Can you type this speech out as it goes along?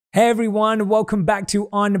Hey everyone, welcome back to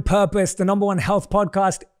On Purpose, the number one health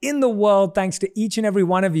podcast in the world. Thanks to each and every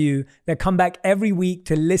one of you that come back every week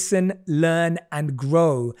to listen, learn, and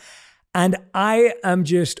grow. And I am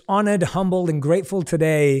just honored, humbled, and grateful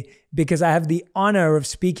today because I have the honor of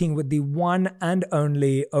speaking with the one and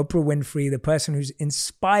only Oprah Winfrey, the person who's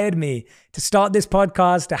inspired me to start this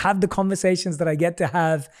podcast, to have the conversations that I get to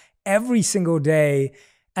have every single day,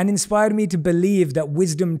 and inspired me to believe that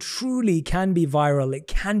wisdom truly can be viral. It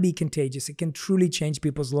can be contagious. It can truly change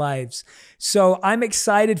people's lives. So I'm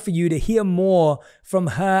excited for you to hear more from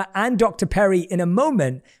her and Dr. Perry in a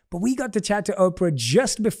moment. But we got to chat to Oprah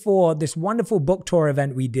just before this wonderful book tour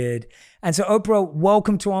event we did. And so Oprah,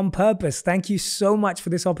 welcome to On Purpose. Thank you so much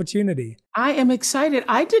for this opportunity. I am excited.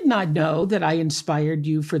 I did not know that I inspired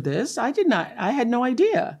you for this. I had no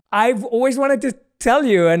idea. I've always wanted to tell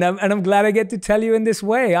you, and I'm glad I get to tell you in this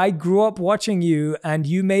way. I grew up watching you, and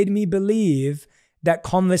you made me believe that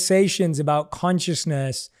conversations about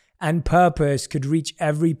consciousness and purpose could reach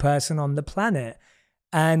every person on the planet.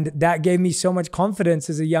 And that gave me so much confidence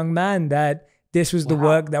as a young man that this was the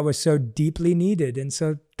work that was so deeply needed. And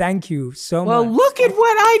so thank you so much. Well, look at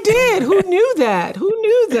what I did. Who knew that? Who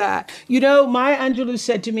knew that? You know, Maya Angelou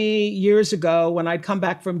said to me years ago when I'd come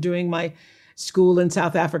back from doing my school in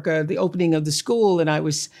South Africa, the opening of the school, and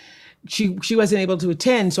she wasn't able to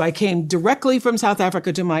attend. So I came directly from South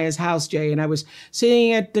Africa to Maya's house, Jay, and I was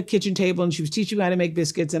sitting at the kitchen table and she was teaching me how to make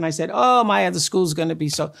biscuits. And I said, oh, Maya, that school's going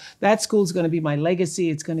to be my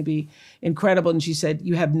legacy. It's going to be incredible. And she said,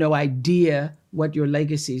 you have no idea what your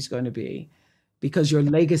legacy is going to be, because your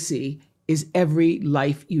legacy is every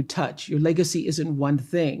life you touch. Your legacy isn't one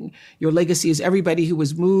thing. Your legacy is everybody who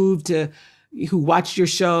was moved to, who watched your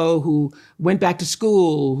show, who went back to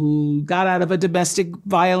school, who got out of a domestic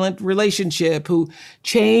violent relationship, who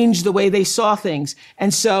changed the way they saw things.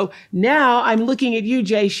 And so now I'm looking at you,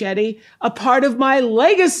 Jay Shetty, a part of my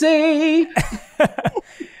legacy.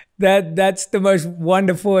 That's the most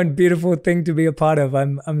wonderful and beautiful thing to be a part of.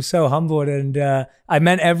 I'm so humbled, and I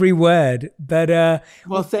meant every word. But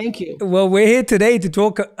well, thank you. Well, we're here today to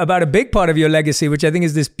talk about a big part of your legacy, which I think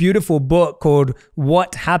is this beautiful book called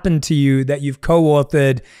What Happened to You that you've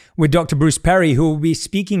co-authored with Dr. Bruce Perry, who we'll be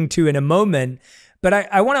speaking to in a moment. But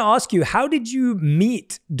I want to ask you, how did you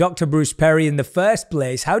meet Dr. Bruce Perry in the first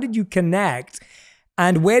place? How did you connect?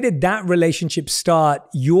 And where did that relationship start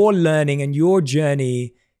your learning and your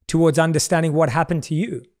journey towards understanding what happened to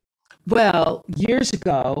you? Well, years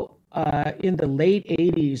ago, in the late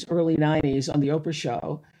 80s, early 90s on the Oprah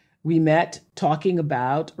show, we met talking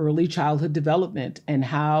about early childhood development and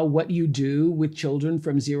how what you do with children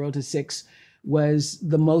from 0 to 6 was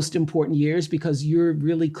the most important years, because you're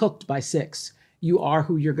really cooked by 6. You are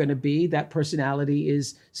who you're going to be. That personality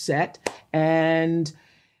is set. And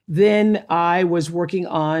then I was working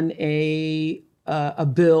on a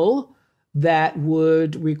bill that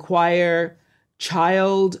would require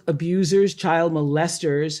child abusers, child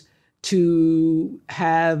molesters to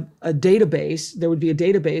have a database. There would be a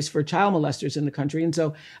database for child molesters in the country. And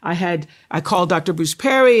so I called Dr. Bruce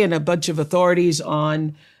Perry and a bunch of authorities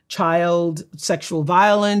on child sexual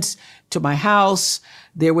violence to my house.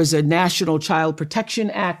 There was a National Child Protection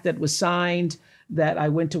Act that was signed that I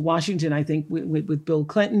went to Washington, I think, with Bill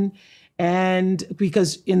Clinton. And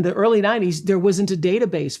because in the early 90s, there wasn't a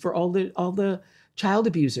database for all the child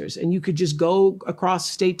abusers, and you could just go across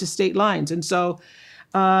state to state lines. And so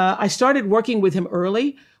I started working with him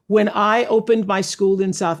early. When I opened my school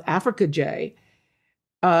in South Africa, Jay,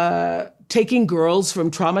 taking girls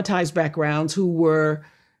from traumatized backgrounds who were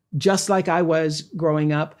just like I was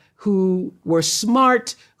growing up, who were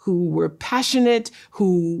smart, who were passionate,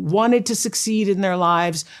 who wanted to succeed in their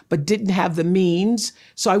lives, but didn't have the means.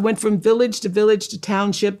 So I went from village to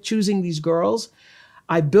township, choosing these girls.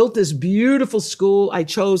 I built this beautiful school. I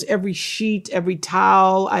chose every sheet, every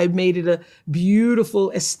towel. I made it a beautiful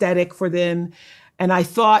aesthetic for them. And I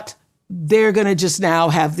thought they're going to just now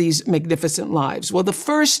have these magnificent lives. Well, the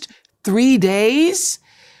first 3 days,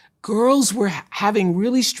 girls were having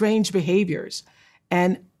really strange behaviors,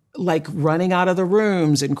 and like running out of the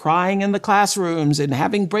rooms and crying in the classrooms and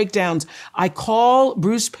having breakdowns. I called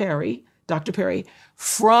Bruce Perry, Dr. Perry,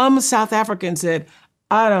 from South Africa and said,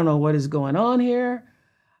 I don't know what is going on here.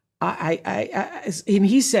 And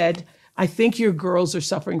he said, I think your girls are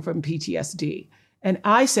suffering from PTSD. And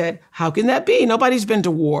I said, how can that be? Nobody's been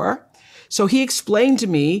to war. So he explained to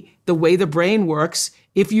me the way the brain works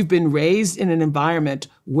if you've been raised in an environment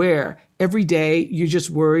where every day you're just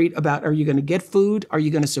worried about, are you going to get food? Are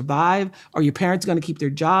you going to survive? Are your parents going to keep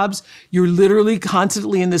their jobs? You're literally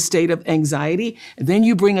constantly in this state of anxiety. And then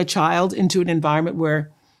you bring a child into an environment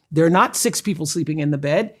where There are not 6 people sleeping in the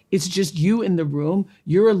bed. It's just you in the room.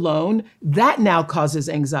 You're alone. That now causes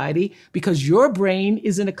anxiety because your brain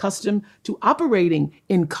isn't accustomed to operating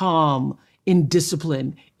in calm, in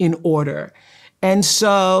discipline, in order. And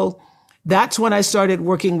so that's when I started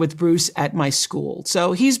working with Bruce at my school.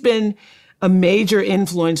 So he's been a major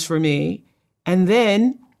influence for me. And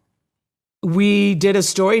then we did a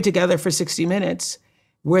story together for 60 Minutes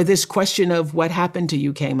where this question of what happened to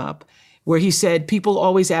you came up, where he said people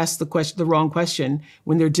always ask the wrong question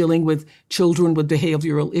when they're dealing with children with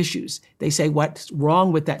behavioral issues. They say what's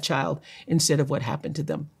wrong with that child instead of what happened to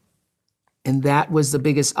them. And that was the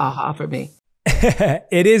biggest aha for me.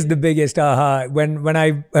 It is the biggest aha. When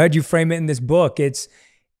I heard you frame it in this book, it's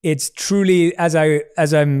truly, as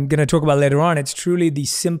I'm going to talk about later on, it's truly the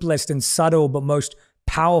simplest and subtle but most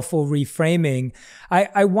powerful reframing.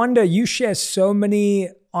 I wonder, you share so many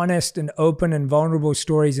honest and open and vulnerable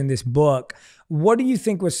stories in this book. What do you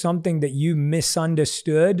think was something that you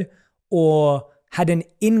misunderstood or had an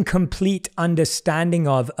incomplete understanding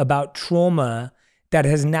of about trauma that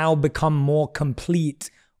has now become more complete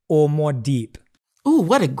or more deep? Ooh,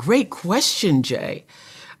 what a great question, Jay.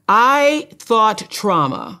 I thought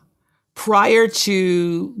trauma, prior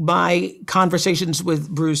to my conversations with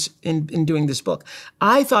Bruce in doing this book,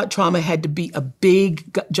 I thought trauma had to be a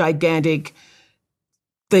big, gigantic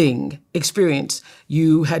experience.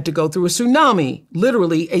 You had to go through a tsunami,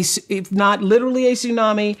 literally, if not literally a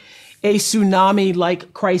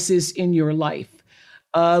tsunami-like crisis in your life.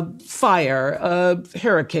 A fire, a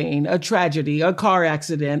hurricane, a tragedy, a car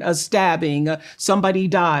accident, a stabbing, somebody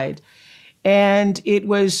died. And it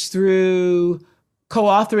was through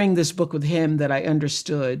co-authoring this book with him that I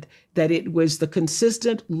understood that it was the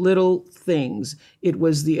consistent little things. It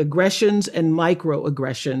was the aggressions and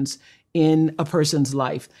microaggressions in a person's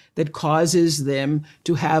life that causes them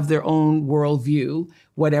to have their own worldview.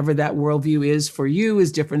 Whatever that worldview is for you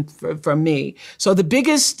is different from me. So the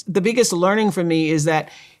biggest learning for me is that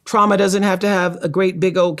trauma doesn't have to have a great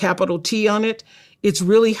big old capital T on it. It's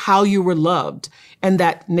really how you were loved, and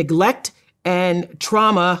that neglect and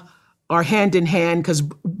trauma are hand in hand because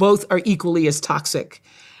both are equally as toxic.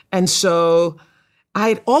 And so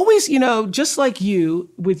I'd always, just like you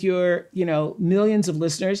with your, millions of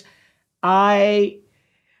listeners, over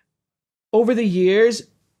the years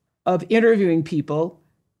of interviewing people,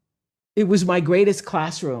 it was my greatest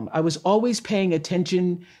classroom. I was always paying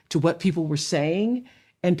attention to what people were saying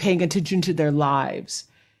and paying attention to their lives.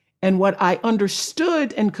 And what I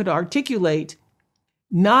understood and could articulate,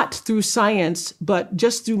 not through science, but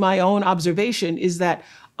just through my own observation, is that,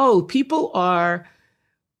 people are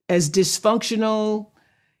as dysfunctional,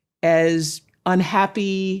 as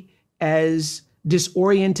unhappy, as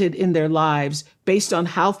disoriented in their lives based on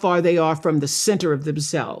how far they are from the center of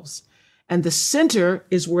themselves. And the center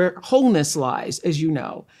is where wholeness lies, as you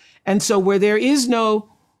know. And so where there is no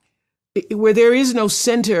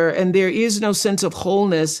center and there is no sense of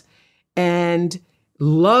wholeness and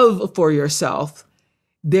love for yourself,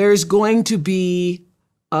 there's going to be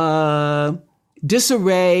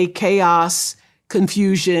disarray, chaos,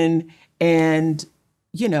 confusion, and,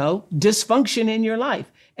 dysfunction in your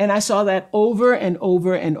life. And I saw that over and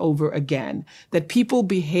over and over again, that people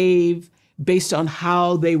behave based on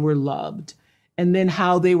how they were loved and then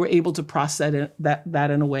how they were able to process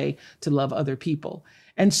that in a way to love other people.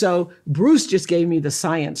 And so Bruce just gave me the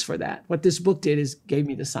science for that. What this book did is gave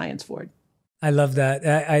me the science for it. I love that.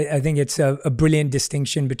 I think it's a brilliant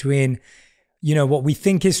distinction between, what we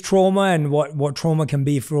think is trauma and what trauma can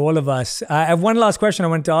be for all of us. I have one last question I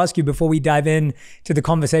wanted to ask you before we dive in to the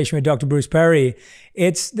conversation with Dr. Bruce Perry.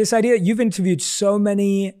 It's this idea that you've interviewed so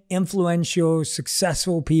many influential,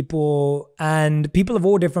 successful people and people of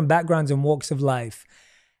all different backgrounds and walks of life.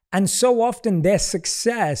 And so often their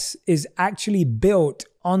success is actually built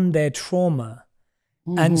on their trauma.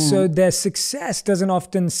 Mm-hmm. And so their success doesn't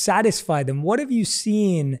often satisfy them. What have you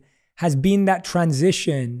seen has been that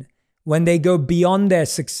transition when they go beyond their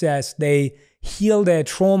success, they heal their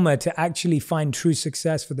trauma to actually find true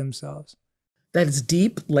success for themselves? That is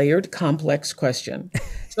deep, layered, complex question.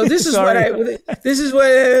 So this is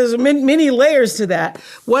there's many layers to that.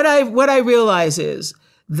 What I realize is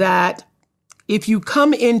that if you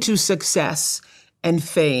come into success and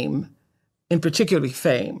fame, and particularly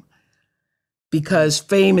fame, because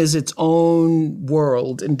fame is its own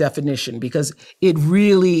world and definition, because it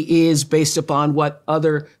really is based upon what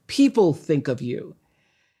other people think of you.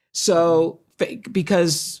 So,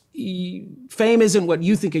 because fame isn't what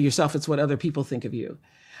you think of yourself, it's what other people think of you.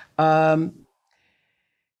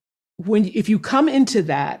 If you come into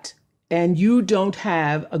that and you don't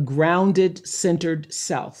have a grounded, centered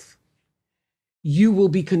self, you will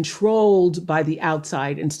be controlled by the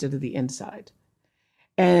outside instead of the inside.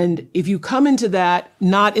 And if you come into that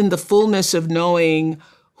not in the fullness of knowing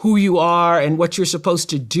who you are and what you're supposed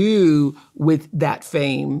to do with that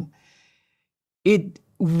fame,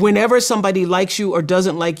 whenever somebody likes you or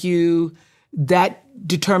doesn't like you, that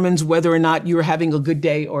determines whether or not you're having a good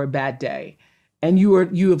day or a bad day. And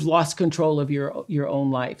you have lost control of your own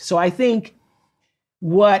life. So I think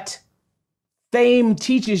what fame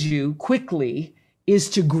teaches you quickly is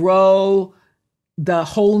to grow the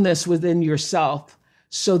wholeness within yourself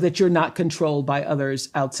so that you're not controlled by others'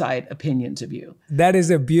 outside opinions of you. That is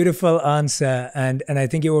a beautiful answer. And I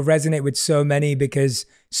think it will resonate with so many, because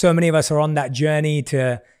so many of us are on that journey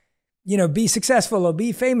to, be successful or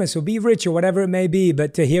be famous or be rich or whatever it may be.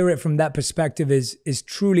 But to hear it from that perspective is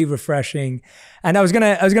truly refreshing. And I was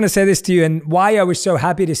gonna say this to you, and why I was so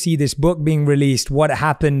happy to see this book being released, what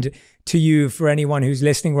happened to you, for anyone who's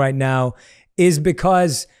listening right now, is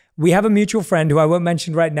because we have a mutual friend who I won't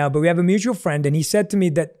mention right now, but we have a mutual friend, and he said to me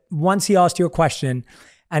that once he asked you a question,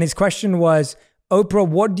 and his question was, Oprah,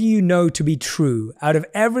 what do you know to be true? Out of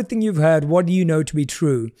everything you've heard, what do you know to be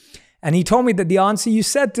true? And he told me that the answer you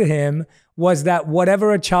said to him was that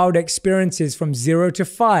whatever a child experiences from 0 to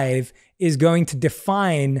 5 is going to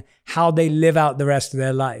define how they live out the rest of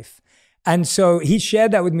their life. And so he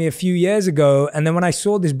shared that with me a few years ago. And then when I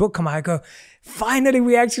saw this book come out, I go, finally,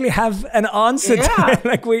 we actually have an answer to it.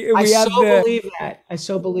 Like I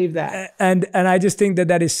so believe that. And I just think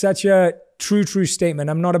that is such a true statement.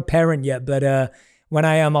 I'm not a parent yet, but when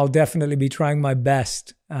I am, I'll definitely be trying my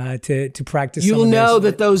best to practice. You'll know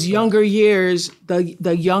that those younger years,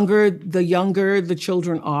 the younger the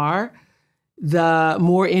children are, the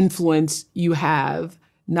more influence you have,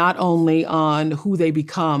 not only on who they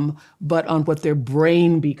become, but on what their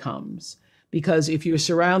brain becomes. Because if you're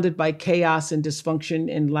surrounded by chaos and dysfunction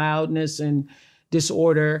and loudness and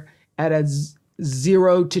disorder at a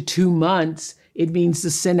 0 to 2 months, it means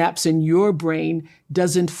the synapse in your brain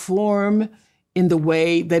doesn't form in the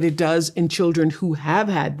way that it does in children who have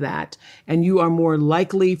had that. And you are more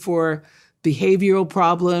likely for behavioral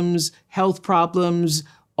problems, health problems,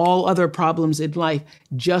 all other problems in life,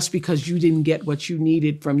 just because you didn't get what you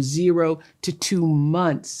needed from 0 to 2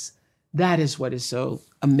 months. That is what is so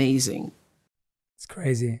amazing. It's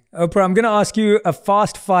crazy. Oprah, I'm going to ask you a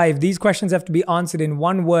fast 5. These questions have to be answered in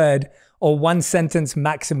 1 word or 1 sentence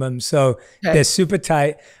maximum. So they're super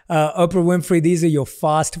tight. Oprah Winfrey, these are your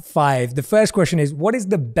fast 5. The first question is, what is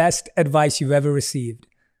the best advice you've ever received?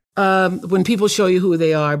 When people show you who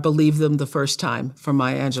they are, believe them the first time, from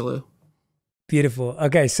Maya Angelou. Beautiful.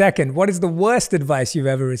 Okay. Second, what is the worst advice you've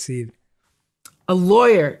ever received? A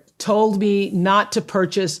lawyer told me not to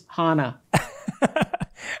purchase Hana.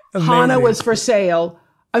 Hana was for sale.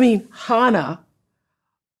 I mean, Hana,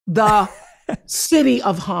 the city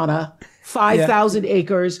of Hana, 5,000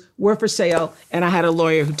 acres were for sale. And I had a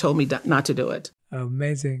lawyer who told me not to do it.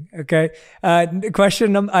 Amazing. Okay.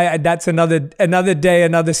 Question number, that's another day,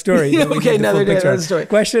 another story. Okay, another day, another story.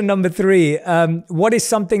 Question number 3. What is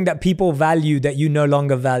something that people value that you no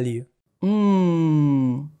longer value?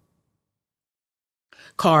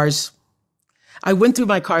 Cars. I went through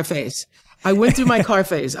my car phase. I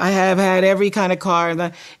have had every kind of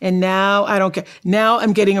car, and now I don't care. Now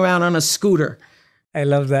I'm getting around on a scooter. I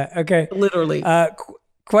love that. Okay. Literally.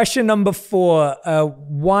 Question number 4.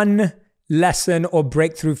 One lesson or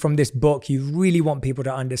breakthrough from this book you really want people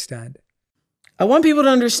to understand? I want people to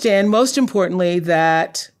understand, most importantly,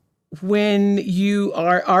 that when you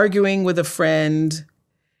are arguing with a friend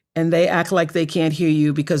and they act like they can't hear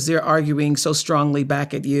you because they're arguing so strongly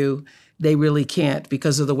back at you, they really can't,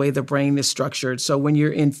 because of the way the brain is structured. So when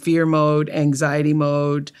you're in fear mode, anxiety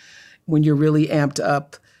mode, when you're really amped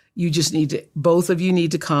up, both of you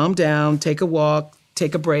need to calm down, take a walk,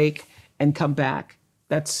 take a break, and come back.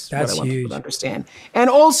 That's what I want people to understand. And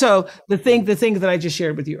also, the thing that I just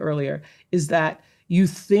shared with you earlier is that you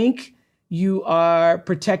think you are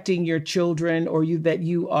protecting your children, or that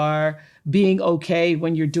you are being okay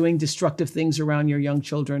when you're doing destructive things around your young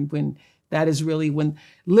children, when that is really when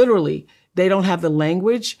literally they don't have the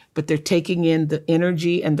language, but they're taking in the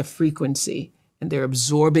energy and the frequency, and they're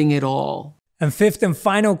absorbing it all. And 5th and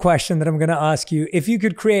final question that I'm going to ask you, if you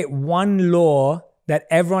could create one law that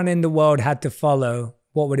everyone in the world had to follow,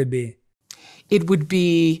 what would it be? It would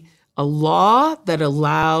be a law that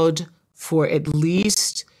allowed for at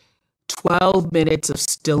least 12 minutes of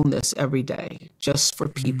stillness every day, just for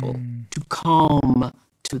people to calm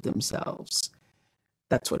to themselves.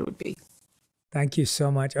 That's what it would be. Thank you so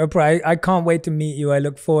much. Oprah, I can't wait to meet you. I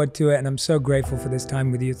look forward to it, and I'm so grateful for this time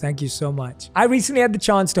with you. Thank you so much. I recently had the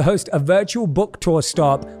chance to host a virtual book tour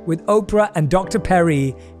stop with Oprah and Dr.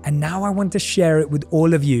 Perry, and now I want to share it with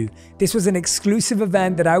all of you. This was an exclusive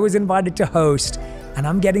event that I was invited to host, and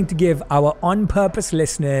I'm getting to give our On Purpose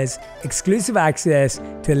listeners exclusive access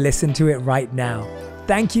to listen to it right now.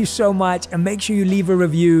 Thank you so much, and make sure you leave a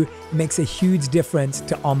review. It makes a huge difference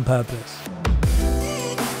to On Purpose.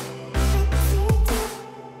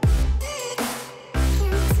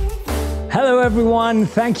 Hello, everyone.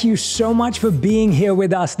 Thank you so much for being here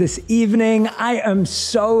with us this evening. I am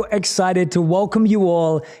so excited to welcome you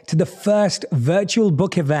all to the first virtual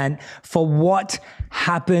book event for What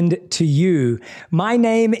Happened to You. My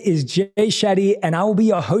name is Jay Shetty, and I will be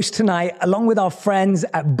your host tonight, along with our friends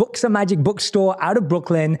at Books and Magic Bookstore out of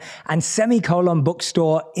Brooklyn and Semicolon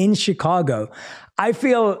Bookstore in Chicago. I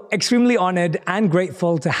feel extremely honored and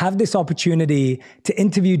grateful to have this opportunity to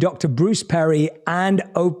interview Dr. Bruce Perry and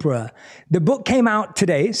Oprah. The book came out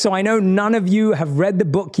today, so I know none of you have read the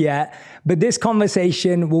book yet, but this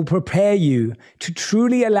conversation will prepare you to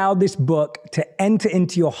truly allow this book to enter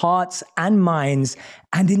into your hearts and minds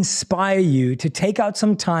and inspire you to take out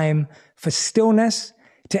some time for stillness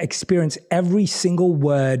to experience every single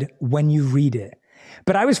word when you read it.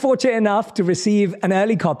 But I was fortunate enough to receive an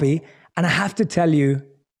early copy, and I have to tell you,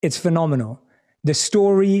 it's phenomenal. The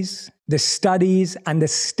stories, the studies, and the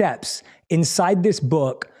steps inside this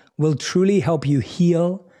book will truly help you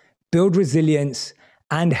heal, build resilience,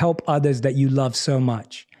 and help others that you love so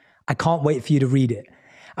much. I can't wait for you to read it.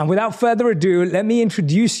 And without further ado, let me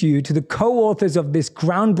introduce you to the co-authors of this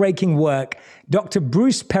groundbreaking work. Dr.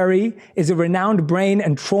 Bruce Perry is a renowned brain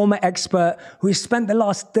and trauma expert who has spent the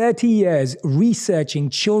last 30 years researching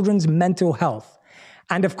children's mental health.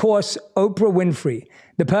 And of course, Oprah Winfrey,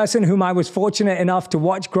 the person whom I was fortunate enough to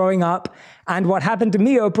watch growing up. And what happened to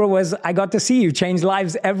me, Oprah, was I got to see you change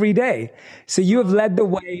lives every day. So you have led the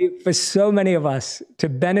way for so many of us to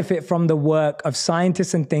benefit from the work of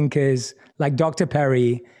scientists and thinkers like Dr.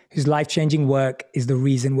 Perry, whose life-changing work is the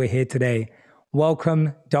reason we're here today.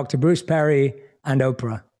 Welcome, Dr. Bruce Perry and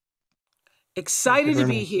Oprah. Excited to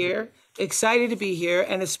be here. Excited to be here,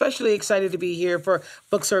 and especially excited to be here for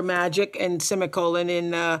Books Are Magic and Semicolon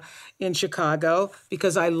in Chicago,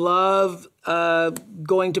 because I love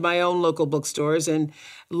going to my own local bookstores and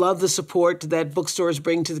love the support that bookstores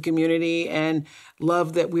bring to the community, and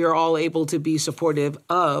love that we are all able to be supportive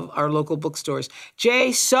of our local bookstores.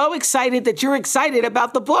 Jay, so excited that you're excited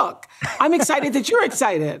about the book. I'm excited that you're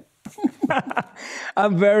excited.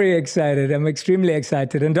 I'm very excited. I'm extremely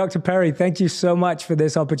excited. And Dr. Perry, thank you so much for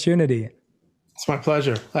this opportunity. It's my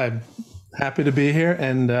pleasure. I'm happy to be here.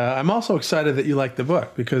 And I'm also excited that you like the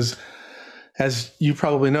book, because as you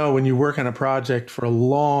probably know, when you work on a project for a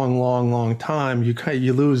long time,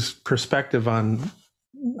 you lose perspective on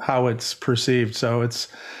how it's perceived. So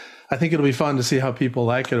I think it'll be fun to see how people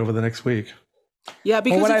like it over the next week. Yeah,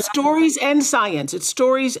 because it's stories and science. It's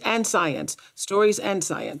stories and science. Stories and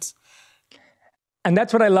science. And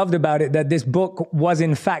that's what I loved about it, that this book was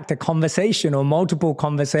in fact a conversation or multiple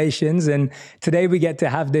conversations. And today we get to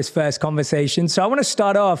have this first conversation. So I want to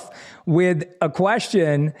start off with a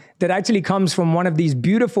question that actually comes from one of these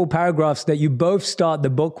beautiful paragraphs that you both start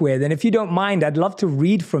the book with. And if you don't mind, I'd love to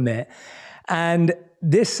read from it. And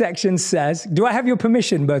this section says, do I have your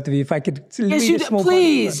permission, both of you, if I could read a small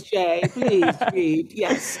please, part? Jay, please read.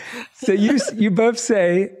 Yes. So you both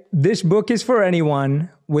say, this book is for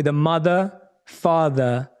anyone with a mother,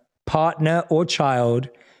 father, partner, or child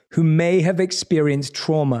who may have experienced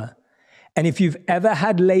trauma. And if you've ever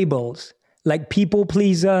had labels like people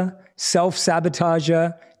pleaser,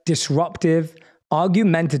 self-sabotager, disruptive,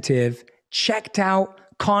 argumentative, checked out,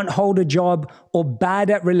 can't hold a job, or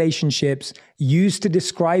bad at relationships used to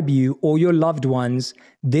describe you or your loved ones,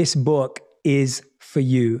 this book is for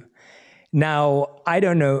you. Now, I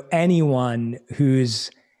don't know anyone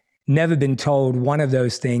who's never been told one of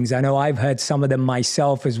those things. I know I've heard some of them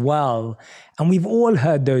myself as well. And we've all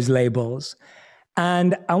heard those labels.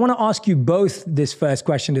 And I want to ask you both this first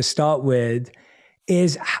question to start with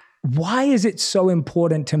is, why is it so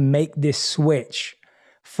important to make this switch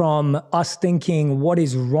from us thinking what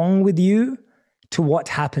is wrong with you to what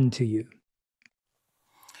happened to you?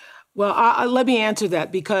 Well, let me answer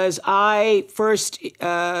that, because I first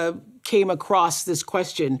came across this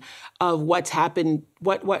question of what's happened,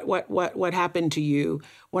 what happened to you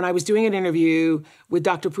when I was doing an interview with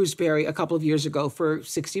Dr. Bruce Perry a couple of years ago for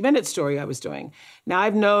 60 Minutes story I was doing. Now,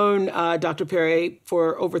 I've known Dr. Perry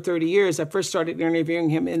for over 30 years. I first started interviewing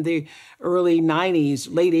him in the early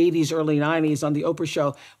 90s, late 80s, early 90s on the Oprah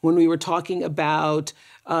show when we were talking about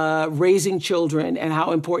raising children and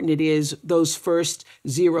how important it is those first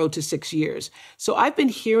 0 to 6 years. So I've been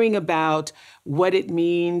hearing about what it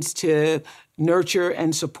means to nurture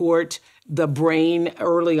and support the brain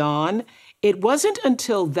early on. It wasn't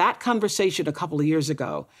until that conversation a couple of years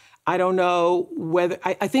ago. I don't know whether,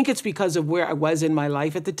 I think it's because of where I was in my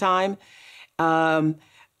life at the time. I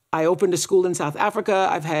opened a school in South Africa.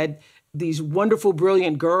 I've had these wonderful,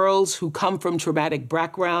 brilliant girls who come from traumatic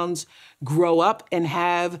backgrounds grow up and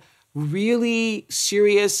have really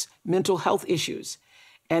serious mental health issues.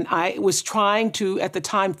 And I was trying to, at the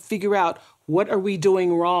time, figure out what are we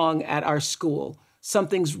doing wrong at our school?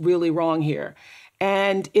 Something's really wrong here.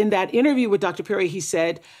 And in that interview with Dr. Perry, he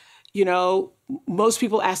said, you know, most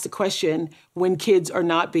people ask the question when kids are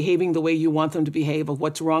not behaving the way you want them to behave of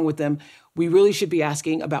what's wrong with them. We really should be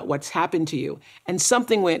asking about what's happened to you. And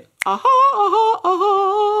something went, aha, aha,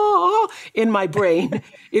 aha, in my brain.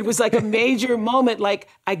 It was like a major moment, like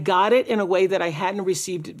I got it in a way that I hadn't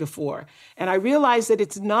received it before. And I realized that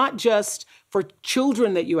it's not just for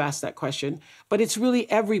children that you ask that question, but it's really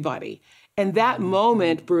everybody. And that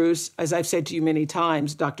moment, Bruce, as I've said to you many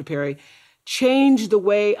times, Dr. Perry, changed the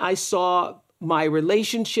way I saw my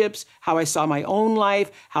relationships, how I saw my own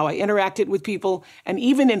life, how I interacted with people, and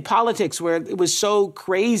even in politics where it was so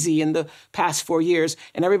crazy in the past 4 years,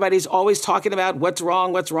 and everybody's always talking about what's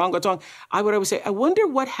wrong, what's wrong, what's wrong. I would always say, I wonder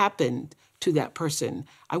what happened to that person.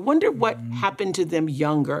 I wonder what happened to them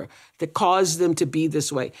younger that caused them to be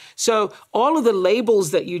this way. So all of the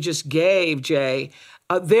labels that you just gave, Jay,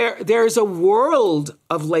 there's a world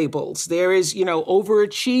of labels. There is,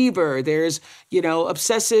 overachiever. There's,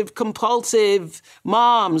 obsessive compulsive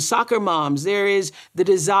moms, soccer moms. There is the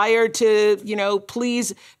desire to,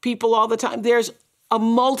 please people all the time. There's a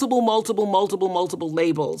multiple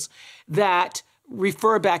labels that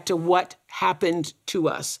refer back to what happened to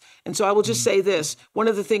us. And so I will just say this. One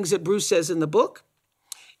of the things that Bruce says in the book,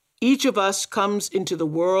 each of us comes into the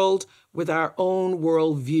world with our own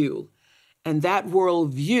worldview. And that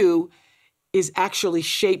worldview is actually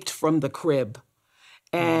shaped from the crib.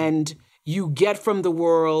 And you get from the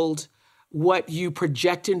world what you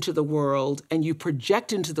project into the world, and you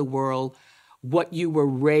project into the world what you were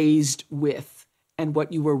raised with and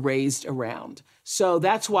what you were raised around. So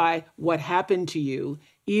that's why what happened to you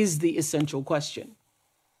is the essential question.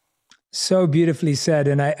 So beautifully said.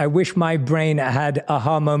 And I wish my brain had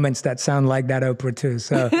aha moments that sound like that, Oprah, too.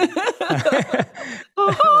 So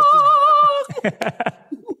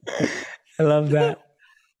I love that.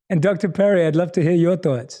 And Dr. Perry, I'd love to hear your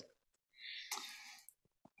thoughts.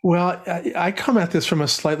 Well, I come at this from a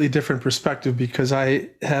slightly different perspective because I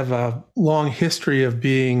have a long history of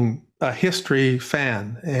being a history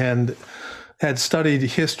fan and had studied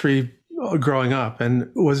history growing up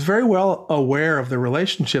and was very well aware of the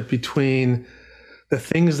relationship between the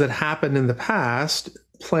things that happened in the past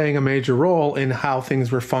playing a major role in how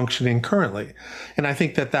things were functioning currently. And I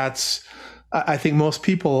think I think most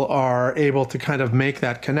people are able to kind of make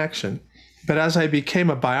that connection. But as I became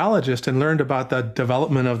a biologist and learned about the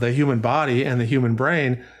development of the human body and the human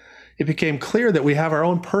brain, it became clear that we have our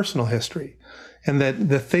own personal history and that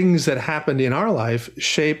the things that happened in our life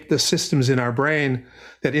shape the systems in our brain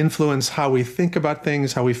that influence how we think about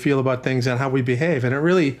things, how we feel about things, and how we behave. And it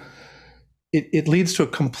really, it leads to a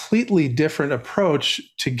completely different approach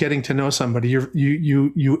to getting to know somebody.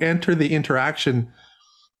 You enter the interaction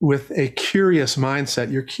with a curious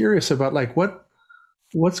mindset. You're curious about like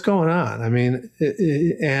what's going on. I mean,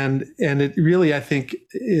 and it really, I think,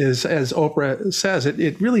 is, as Oprah says,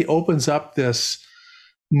 it really opens up this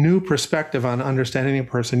new perspective on understanding a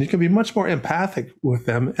person. You can be much more empathic with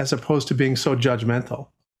them as opposed to being so judgmental.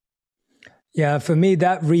 Yeah, for me,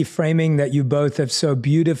 that reframing that you both have so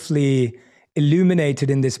beautifully illuminated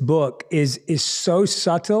in this book is so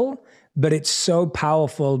subtle, but it's so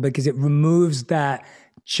powerful because it removes that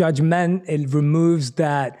judgment, it removes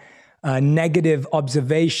that negative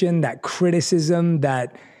observation, that criticism,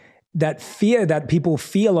 that fear that people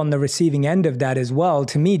feel on the receiving end of that as well.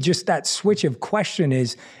 To me, just that switch of question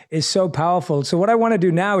is so powerful. So what I want to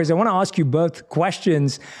do now is I want to ask you both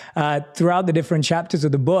questions throughout the different chapters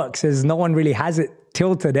of the book, since no one really has it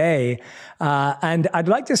till today. And I'd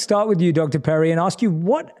like to start with you, Dr. Perry, and ask you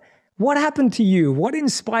what happened to you? What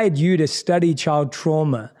inspired you to study child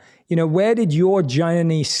trauma? Where did your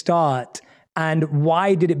journey start? And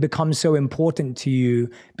why did it become so important to you?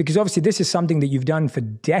 Because obviously this is something that you've done for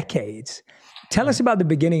decades. Tell us about the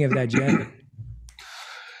beginning of that journey.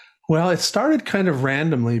 Well, it started kind of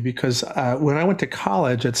randomly because when I went to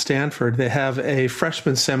college at Stanford, they have a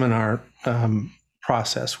freshman seminar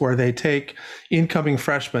process where they take incoming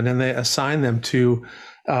freshmen and they assign them to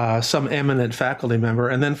some eminent faculty member.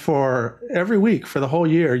 And then for every week, for the whole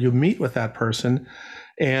year, you meet with that person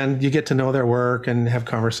and you get to know their work and have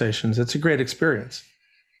conversations. It's a great experience.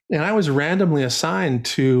 And I was randomly assigned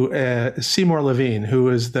to Seymour Levine, who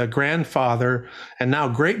is the grandfather and now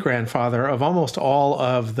great-grandfather of almost all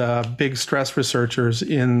of the big stress researchers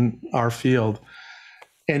in our field.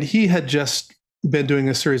 And he had just been doing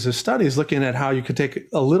a series of studies looking at how you could take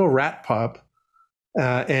a little rat pup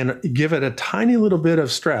and give it a tiny little bit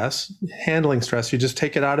of stress, handling stress. You just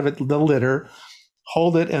take it out of the litter,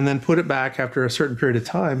 hold it, and then put it back after a certain period of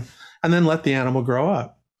time, and then let the animal grow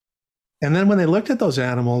up. And then when they looked at those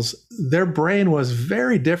animals, their brain was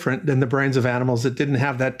very different than the brains of animals that didn't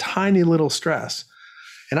have that tiny little stress.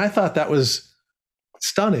 And I thought that was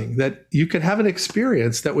stunning, that you could have an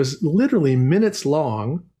experience that was literally minutes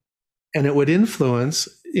long, and it would influence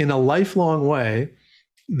in a lifelong way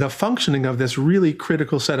the functioning of this really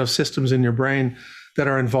critical set of systems in your brain that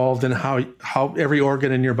are involved in how every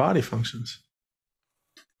organ in your body functions.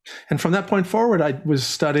 And from that point forward, I was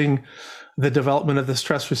studying the development of the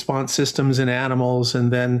stress response systems in animals,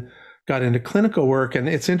 and then got into clinical work. And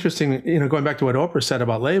it's interesting, going back to what Oprah said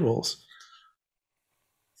about labels.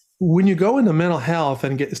 When you go into mental health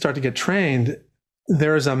and start to get trained,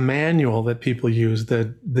 there is a manual that people use,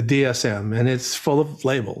 the DSM, and it's full of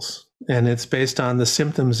labels, and it's based on the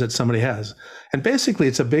symptoms that somebody has. And basically,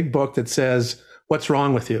 it's a big book that says, what's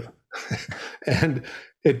wrong with you? And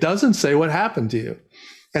it doesn't say what happened to you.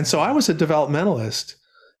 And so I was a developmentalist,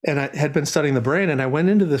 and I had been studying the brain, and I went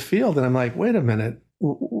into the field and I'm like, wait a minute,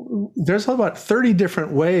 there's about 30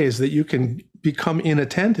 different ways that you can become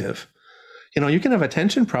inattentive. You can have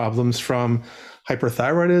attention problems from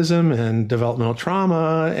hyperthyroidism and developmental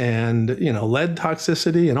trauma and, lead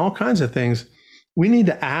toxicity and all kinds of things. We need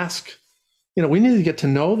to ask, we need to get to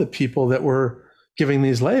know the people that were giving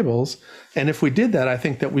these labels. And if we did that, I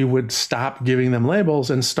think that we would stop giving them labels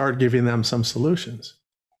and start giving them some solutions.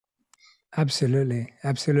 Absolutely.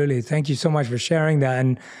 Absolutely. Thank you so much for sharing that.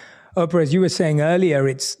 And Oprah, as you were saying earlier,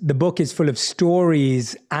 the book is full of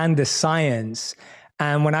stories and the science.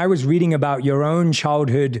 And when I was reading about your own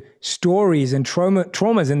childhood stories and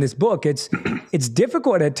traumas in this book, it's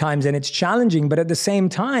difficult at times and it's challenging, but at the same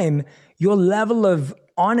time, your level of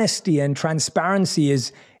honesty and transparency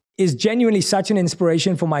is genuinely such an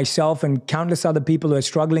inspiration for myself and countless other people who are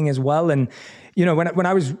struggling as well. And, when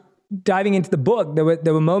I was diving into the book,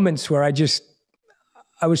 there were moments where I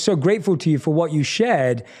was so grateful to you for what you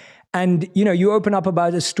shared. And, you open up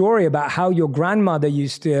about a story about how your grandmother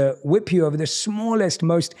used to whip you over the smallest,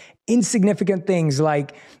 most insignificant things,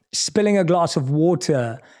 like spilling a glass of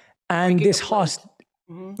water and breaking this harsh,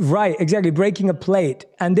 right, exactly, breaking a plate.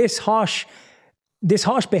 And this harsh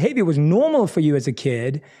behavior was normal for you as a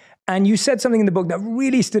kid. And you said something in the book that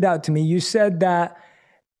really stood out to me. You said that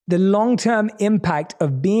the long-term impact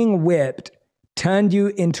of being whipped turned you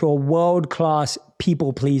into a world-class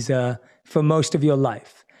people pleaser for most of your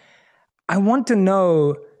life. I want to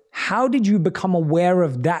know, how did you become aware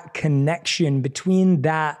of that connection between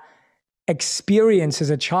that experience as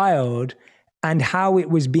a child and how it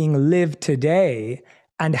was being lived today?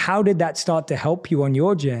 And how did that start to help you on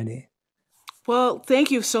your journey? Well,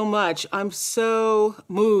 thank you so much. I'm so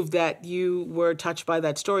moved that you were touched by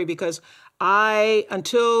that story, because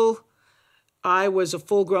until I was a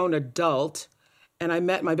full-grown adult and I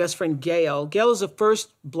met my best friend, Gail. Gail is the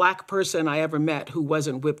first Black person I ever met who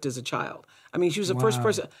wasn't whipped as a child. I mean, she was the first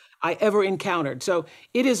person I ever encountered. So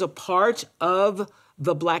it is a part of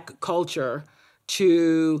the Black culture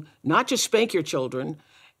to not just spank your children.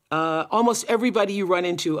 Almost everybody you run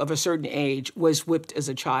into of a certain age was whipped as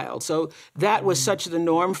a child. So that was such the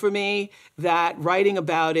norm for me that writing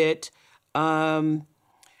about it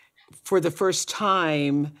for the first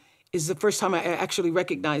time is the first time I actually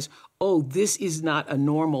recognized, oh, this is not a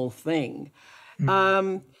normal thing.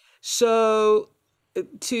 So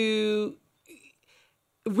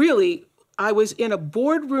I was in a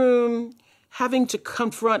boardroom having to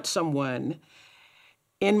confront someone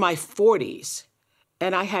in my 40s.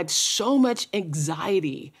 And I had so much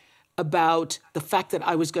anxiety about the fact that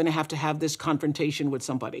I was going to have this confrontation with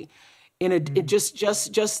somebody. It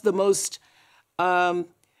just the most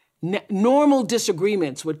normal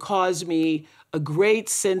disagreements would cause me a great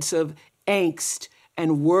sense of angst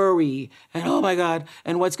and worry and, oh my God,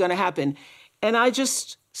 and what's going to happen. And I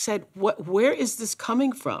just said, where is this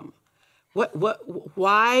coming from?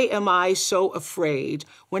 Why am I so afraid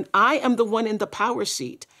when I am the one in the power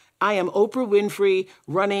seat? I am Oprah Winfrey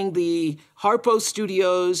running the Harpo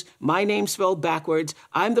Studios, my name spelled backwards.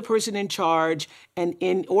 I'm the person in charge. And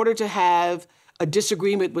in order to have a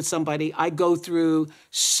disagreement with somebody, I go through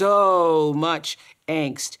so much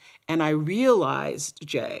angst. And I realized,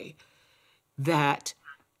 Jay, that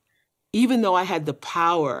even though I had the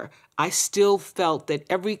power, I still felt that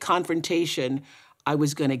every confrontation, I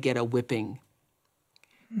was going to get a whipping,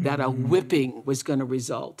 that a whipping was going to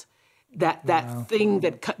result. That thing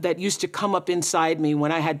that used to come up inside me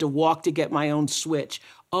when I had to walk to get my own switch.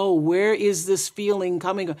 Oh, where is this feeling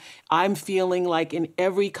coming? I'm feeling like in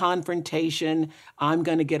every confrontation, I'm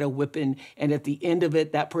going to get a whipping. And at the end of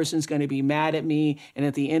it, that person's going to be mad at me. And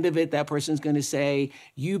at the end of it, that person's going to say,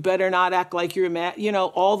 you better not act like you're mad. You know,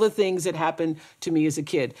 all the things that happened to me as a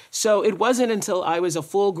kid. So it wasn't until I was a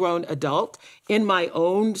full-grown adult in my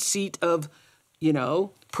own seat of,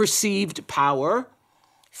 perceived power,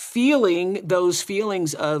 feeling those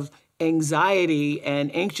feelings of anxiety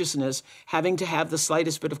and anxiousness, having to have the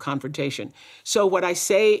slightest bit of confrontation. So what I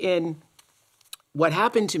say in what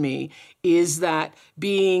happened to me is that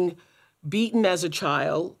being beaten as a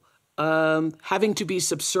child, having to be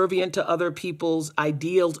subservient to other people's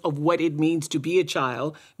ideals of what it means to be a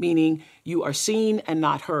child, meaning you are seen and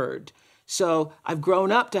not heard. So I've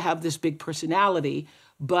grown up to have this big personality,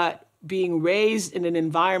 but being raised in an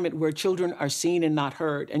environment where children are seen and not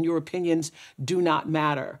heard, and your opinions do not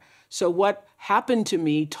matter. So what happened to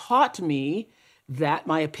me taught me that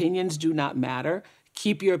my opinions do not matter.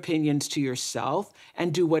 Keep your opinions to yourself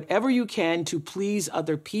and do whatever you can to please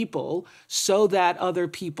other people so that other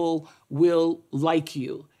people will like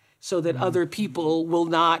you, so that other people will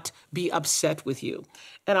not be upset with you.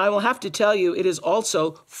 And I will have to tell you, it is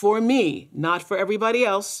also for me, not for everybody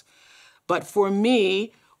else, but for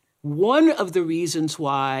me, one of the reasons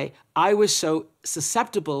why I was so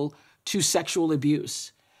susceptible to sexual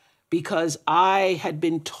abuse, because I had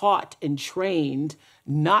been taught and trained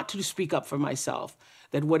not to speak up for myself,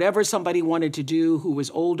 that whatever somebody wanted to do who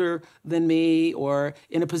was older than me or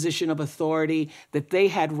in a position of authority, that they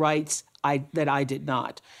had rights that I did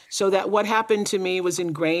not. So that what happened to me was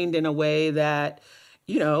ingrained in a way that,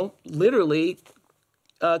 literally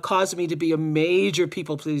caused me to be a major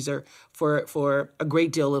people pleaser for a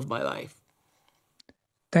great deal of my life.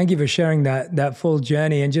 Thank you for sharing that full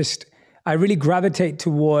journey. And I really gravitate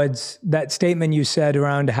towards that statement you said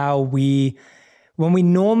around how when we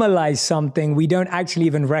normalize something, we don't actually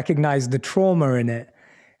even recognize the trauma in it.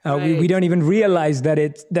 Right. We don't even realize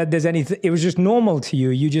that there's anything. It was just normal to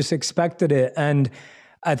you. You just expected it. And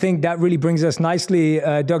I think that really brings us nicely,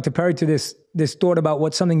 Dr. Perry, to this thought about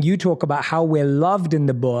what's something you talk about, how we're loved in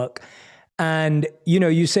the book. And,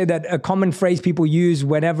 you say that a common phrase people use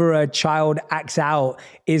whenever a child acts out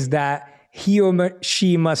is that he or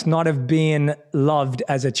she must not have been loved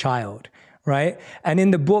as a child, right? And in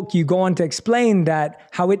the book, you go on to explain that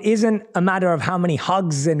how it isn't a matter of how many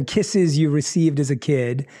hugs and kisses you received as a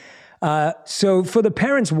kid. So for the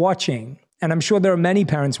parents watching, and I'm sure there are many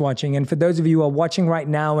parents watching, and for those of you who are watching right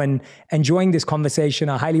now and enjoying this conversation,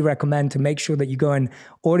 I highly recommend to make sure that you go and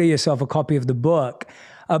order yourself a copy of the book.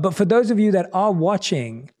 But for those of you that are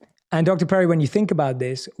watching, and Dr. Perry, when you think about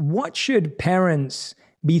this, what should parents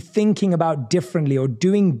be thinking about differently or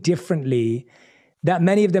doing differently that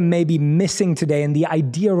many of them may be missing today in the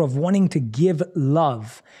idea of wanting to give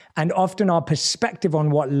love? And often our perspective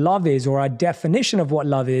on what love is, or our definition of what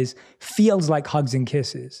love is, feels like hugs and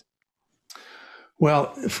kisses.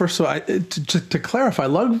 Well, first of all, to clarify,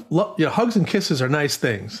 hugs and kisses are nice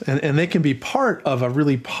things, and they can be part of a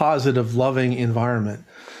really positive, loving environment.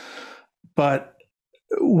 But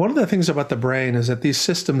one of the things about the brain is that these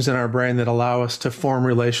systems in our brain that allow us to form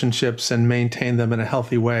relationships and maintain them in a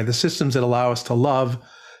healthy way, the systems that allow us to love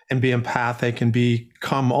and be empathic and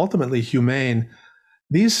become ultimately humane,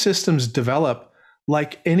 these systems develop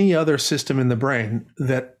like any other system in the brain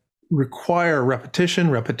that require repetition.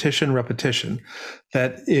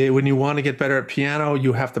 That when you want to get better at piano,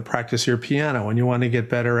 you have to practice your piano. When you want to get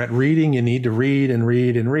better at reading, you need to read and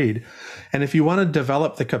read and read. And if you want to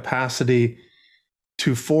develop the capacity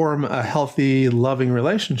to form a healthy, loving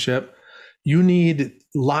relationship, you need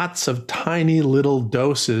lots of tiny little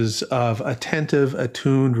doses of attentive,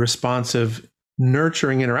 attuned, responsive,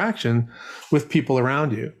 nurturing interaction with people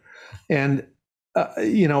around you. And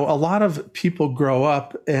a lot of people grow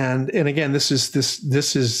up, and again, this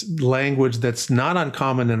is language that's not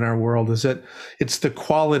uncommon in our world, is that it's the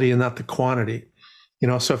quality and not the quantity.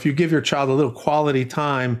 So if you give your child a little quality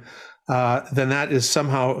time, then that is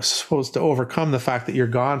somehow supposed to overcome the fact that you're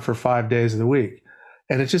gone for 5 days of the week.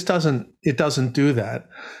 And it just doesn't do that.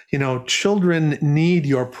 You know, children need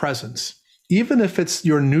your presence, even if it's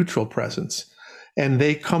your neutral presence. And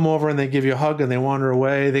they come over and they give you a hug and they wander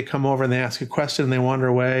away. They come over and they ask a question and they wander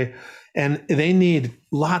away. And they need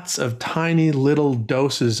lots of tiny little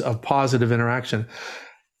doses of positive interaction.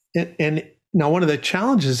 And now one of the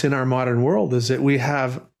challenges in our modern world is that we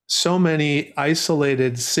have so many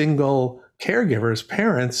isolated single caregivers,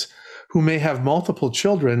 parents who may have multiple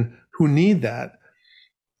children who need that.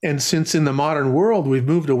 And since in the modern world, we've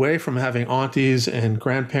moved away from having aunties and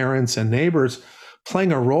grandparents and neighbors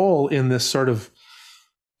playing a role in this sort of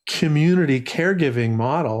community caregiving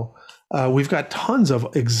model, we've got tons of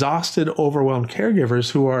exhausted, overwhelmed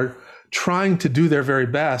caregivers who are trying to do their very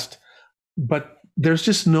best, but there's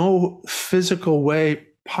just no physical way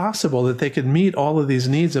possible that they could meet all of these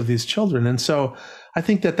needs of these children. And so I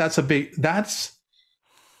think that that's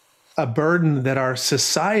a burden that our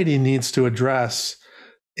society needs to address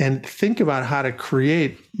and think about how to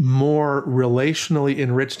create more relationally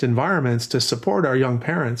enriched environments to support our young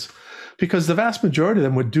parents, because the vast majority of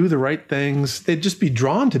them would do the right things. They'd just be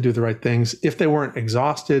drawn to do the right things if they weren't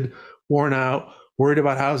exhausted, worn out, worried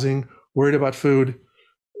about housing, worried about food.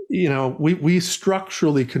 You know, we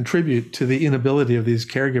structurally contribute to the inability of these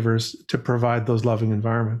caregivers to provide those loving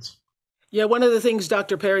environments. Yeah, one of the things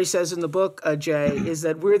Dr. Perry says in the book, Jay, is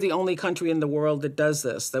that we're the only country in the world that does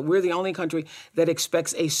this, that we're the only country that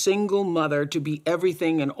expects a single mother to be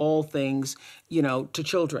everything and all things, you know, to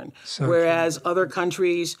children. So whereas true. Other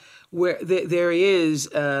countries where there is,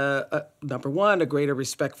 number one, a greater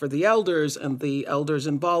respect for the elders and the elders'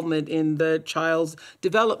 involvement in the child's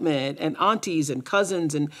development, and aunties and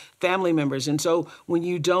cousins and family members. And so when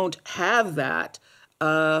you don't have that,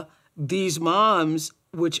 these moms,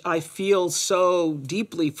 which I feel so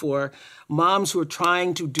deeply for, moms who are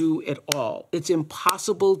trying to do it all. It's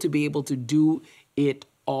impossible to be able to do it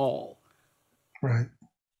all. Right.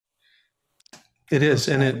 It is.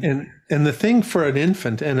 And the thing for an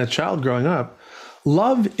infant and a child growing up,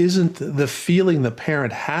 love isn't the feeling the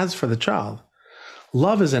parent has for the child.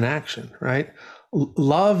 Love is an action, right?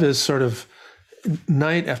 Love is sort of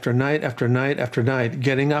night after night after night after night,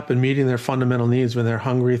 getting up and meeting their fundamental needs when they're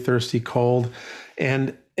hungry, thirsty, cold.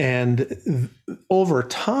 And over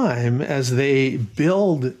time, as they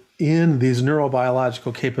build in these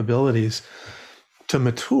neurobiological capabilities to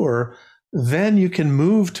mature, then you can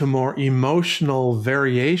move to more emotional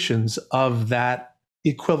variations of that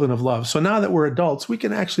equivalent of love. So now that we're adults, we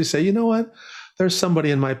can actually say, you know what? There's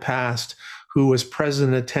somebody in my past who was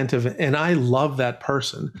present and attentive, and I love that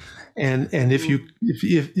person. And if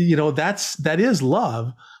you know, that is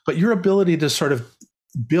love, but your ability to sort of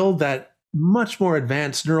build that much more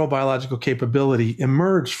advanced neurobiological capability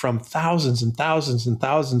emerged from thousands and thousands and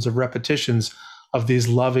thousands of repetitions of these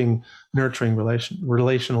loving, nurturing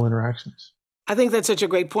relational interactions. I think that's such a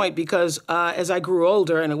great point, because as I grew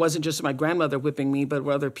older, and it wasn't just my grandmother whipping me, but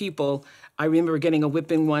other people, I remember getting a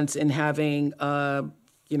whipping once and having one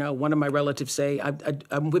of my relatives say,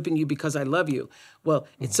 I'm whipping you because I love you. Well,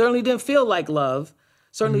 it certainly didn't feel like love.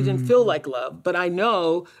 Didn't feel like love. But I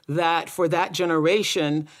know that for that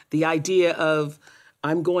generation, the idea of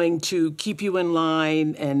I'm going to keep you in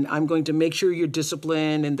line and I'm going to make sure you're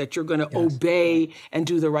disciplined and that you're going to obey and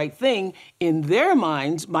do the right thing, in their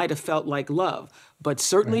minds might have felt like love, but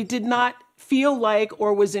certainly did not feel like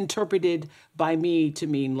or was interpreted by me to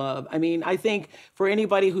mean love. I mean, I think for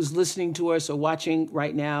anybody who's listening to us or watching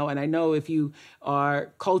right now, and I know if you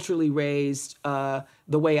are culturally raised the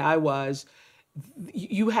way I was,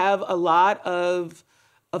 you have a lot of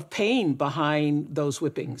pain behind those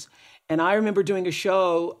whippings. And I remember doing a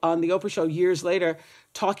show on the Oprah show years later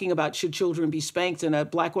talking about should children be spanked. And a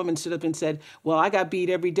Black woman stood up and said, well, I got beat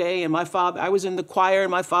every day. And I was in the choir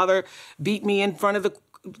and my father beat me in front of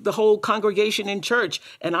the whole congregation in church.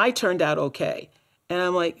 And I turned out okay. And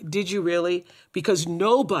I'm like, did you really? Because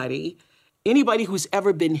anybody who's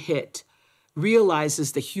ever been hit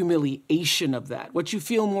realizes the humiliation of that. What you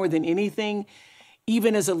feel more than anything,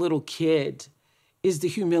 even as a little kid, is the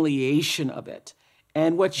humiliation of it.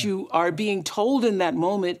 And what you are being told in that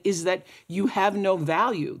moment is that you have no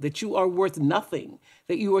value, that you are worth nothing,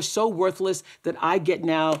 that you are so worthless that I get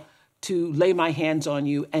now to lay my hands on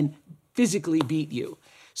you and physically beat you.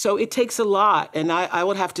 So it takes a lot. And I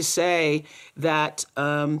would have to say that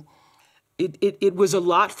it was a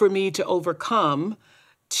lot for me to overcome,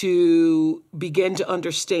 to begin to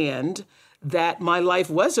understand that my life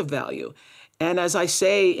was of value. And as I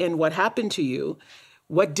say in What Happened to You,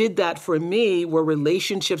 what did that for me were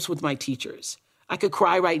relationships with my teachers. I could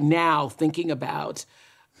cry right now thinking about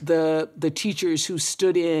the teachers who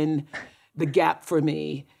stood in the gap for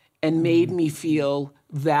me and made me feel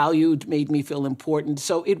valued, made me feel important.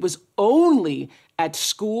 So it was only at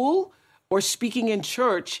school or speaking in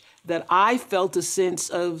church that I felt a sense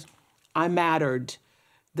of I mattered,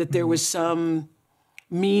 that there was some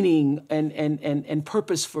meaning and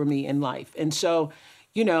purpose for me in life. And so,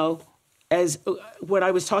 as when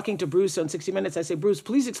I was talking to Bruce on 60 Minutes, I said, Bruce,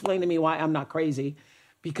 please explain to me why I'm not crazy.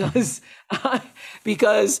 Because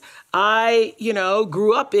I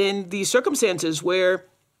grew up in these circumstances where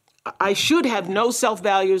I should have no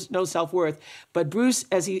self-values, no self-worth. But Bruce,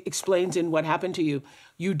 as he explains in What Happened to You,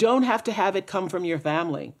 you don't have to have it come from your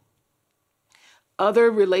family.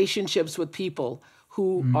 Other relationships with people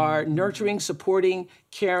who are nurturing, supporting,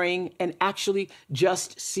 caring, and actually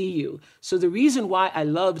just see you. So the reason why I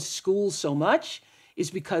loved school so much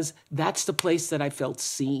is because that's the place that I felt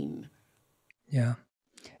seen. Yeah.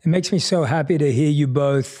 It makes me so happy to hear you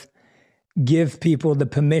both give people the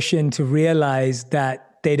permission to realize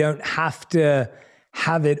that they don't have to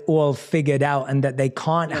have it all figured out, and that they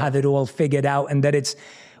can't have it all figured out, and that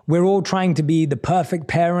we're all trying to be the perfect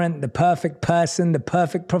parent, the perfect person, the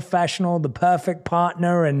perfect professional, the perfect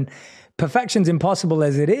partner, and perfection's impossible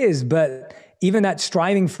as it is, but even that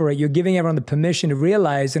striving for it, you're giving everyone the permission to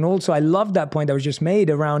realize. And also I love that point that was just made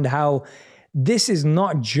around how this is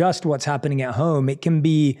not just what's happening at home. It can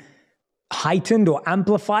be heightened or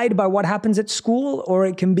amplified by what happens at school, or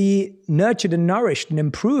it can be nurtured and nourished and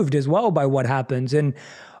improved as well by what happens. And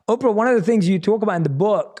Oprah, one of the things you talk about in the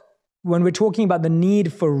book, when we're talking about the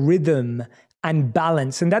need for rhythm and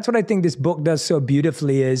balance, and that's what I think this book does so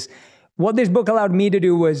beautifully, is what this book allowed me to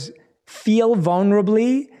do was feel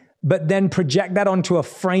vulnerably, but then project that onto a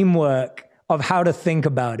framework of how to think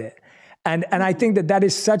about it. And I think that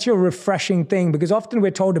is such a refreshing thing, because often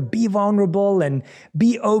we're told to be vulnerable and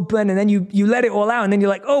be open, and then you let it all out, and then you're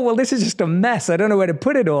like, oh, well, this is just a mess. I don't know where to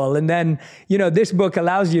put it all. And then, this book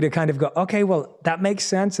allows you to kind of go, okay, well, that makes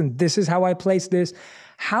sense, and this is how I place this.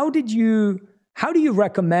 How do you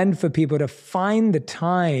recommend for people to find the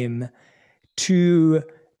time to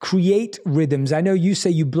create rhythms? I know you say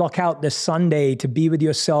you block out the Sunday to be with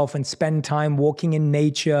yourself and spend time walking in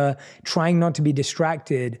nature, trying not to be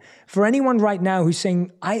distracted. For anyone right now who's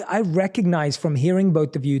saying, I recognize from hearing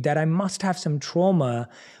both of you that I must have some trauma,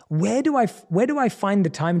 where do I find the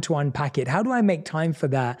time to unpack it? How do I make time for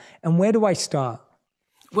that? And where do I start?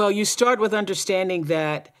 Well, you start with understanding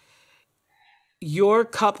that your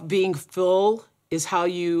cup being full is how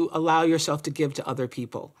you allow yourself to give to other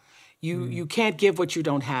people. You can't give what you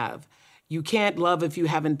don't have. You can't love if you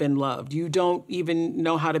haven't been loved. You don't even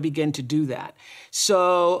know how to begin to do that.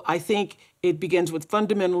 So I think it begins with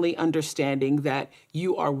fundamentally understanding that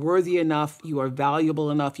you are worthy enough, you are valuable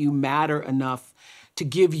enough, you matter enough to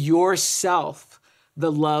give yourself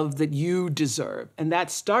the love that you deserve. And that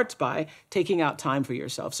starts by taking out time for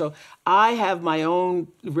yourself. So I have my own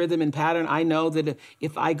rhythm and pattern. I know that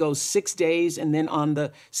if I go 6 days and then on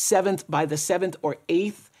the 7th, by the 7th or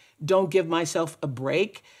 8th, don't give myself a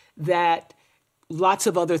break, that lots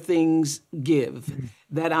of other things give,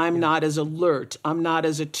 that I'm not as alert, I'm not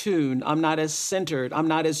as attuned, I'm not as centered, I'm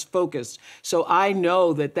not as focused. So I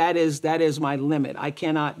know that is my limit. I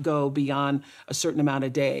cannot go beyond a certain amount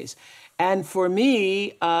of days. And for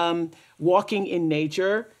me, walking in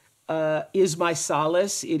nature is my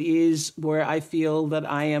solace. It is where I feel that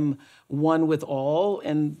I am one with all,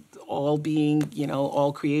 and all being,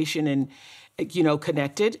 all creation and,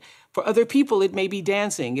 connected. For other people, it may be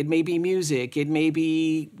dancing, it may be music, it may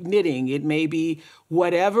be knitting, it may be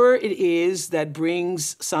whatever it is that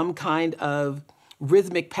brings some kind of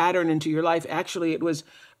rhythmic pattern into your life. Actually, it was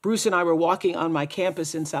Bruce and I were walking on my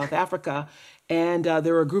campus in South Africa, and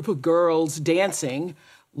there were a group of girls dancing,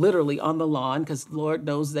 literally on the lawn, because Lord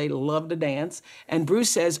knows they love to dance. And Bruce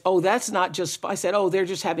says, oh, that's not just, I said, oh, they're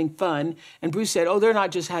just having fun. And Bruce said, oh, they're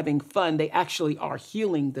not just having fun, they actually are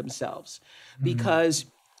healing themselves. Because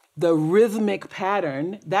the rhythmic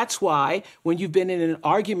pattern, that's why when you've been in an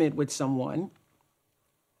argument with someone,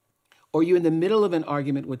 or you're in the middle of an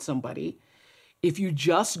argument with somebody, if you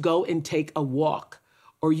just go and take a walk,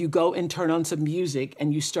 or you go and turn on some music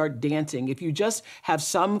and you start dancing, if you just have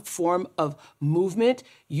some form of movement,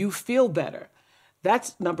 you feel better.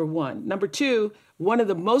 That's number one. Number two, one of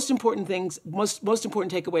the most important things, most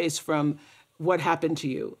important takeaways from what happened to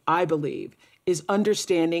you, I believe, is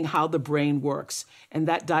understanding how the brain works. And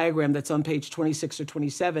that diagram that's on page 26 or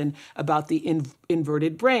 27 about the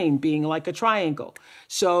inverted brain being like a triangle.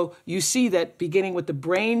 So you see that beginning with the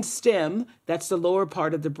brain stem, that's the lower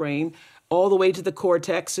part of the brain, all the way to the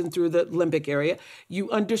cortex and through the limbic area.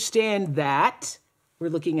 You understand that, we're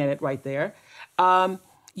looking at it right there.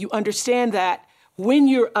 you understand that when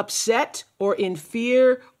you're upset or in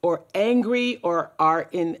fear or angry or are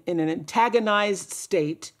in an antagonized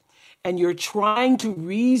state, and you're trying to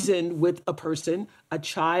reason with a person, a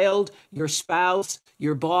child, your spouse,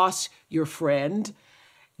 your boss, your friend,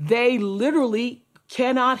 they literally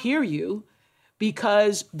cannot hear you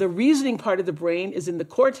because the reasoning part of the brain is in the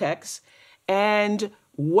cortex, and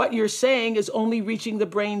what you're saying is only reaching the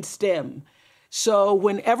brain stem. So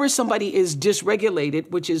whenever somebody is dysregulated,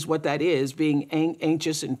 which is what that is, being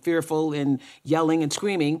anxious and fearful and yelling and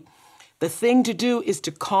screaming, the thing to do is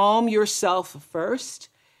to calm yourself first.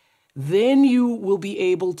 Then you will be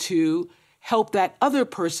able to help that other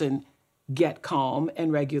person get calm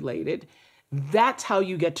and regulated. That's how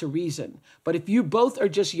you get to reason. But if you both are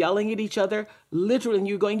just yelling at each other, literally, and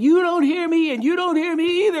you're going, you don't hear me, and you don't hear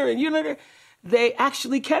me either, and you don't, they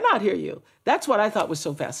actually cannot hear you. That's what I thought was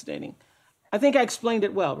so fascinating. I think I explained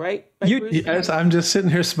it well, right? Yes, I'm just sitting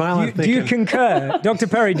here smiling. Do you concur? Dr.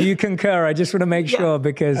 Perry, do you concur? I just want to make sure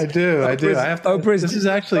because I do. This is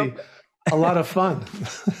actually a lot of fun.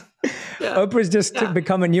 Yeah. Oprah's just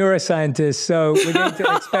become a neuroscientist, so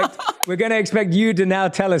we're going to expect you to now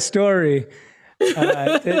tell a story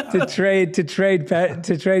to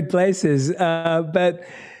trade places. But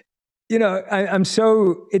you know,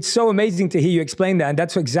 it's so amazing to hear you explain that, and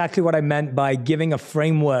that's exactly what I meant by giving a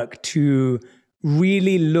framework to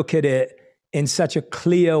really look at it in such a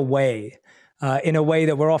clear way. In a way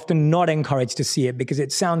that we're often not encouraged to see it because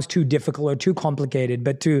it sounds too difficult or too complicated.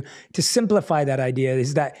 But to simplify that idea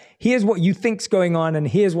is that here's what you think's going on and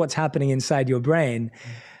here's what's happening inside your brain.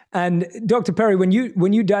 And Dr. Perry, when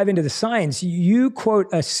you dive into the science, you quote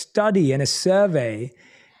a study and a survey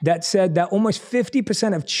that said that almost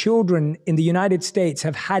 50% of children in the United States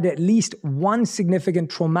have had at least one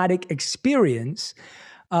significant traumatic experience,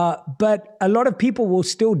 but a lot of people will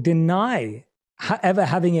still deny ever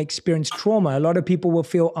having experienced trauma. A lot of people will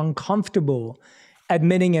feel uncomfortable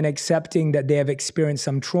admitting and accepting that they have experienced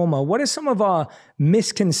some trauma. What are some of our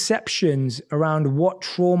misconceptions around what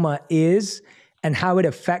trauma is and how it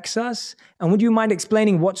affects us? And would you mind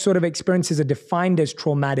explaining what sort of experiences are defined as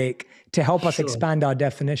traumatic to help us expand our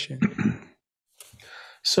definition?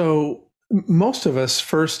 So most of us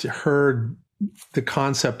first heard the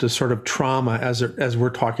concept of sort of trauma as we're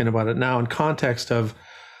talking about it now in context of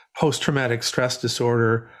post-traumatic stress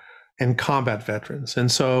disorder and combat veterans.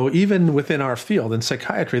 And so even within our field in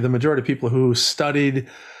psychiatry, the majority of people who studied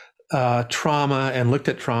trauma and looked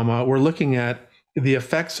at trauma were looking at the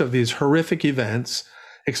effects of these horrific events,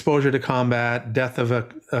 exposure to combat, death of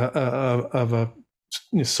a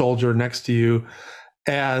soldier next to you,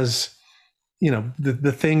 as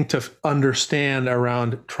the thing to understand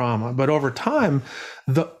around trauma. But over time,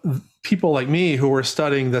 the people like me who were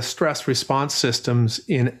studying the stress response systems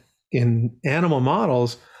in animal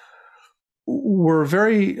models were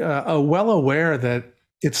very well aware that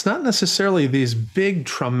it's not necessarily these big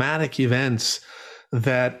traumatic events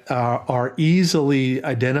that are easily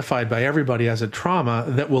identified by everybody as a trauma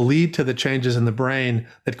that will lead to the changes in the brain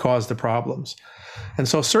that cause the problems. And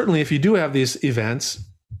so certainly if you do have these events,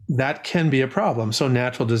 that can be a problem. So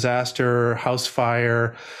natural disaster, house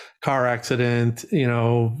fire, car accident,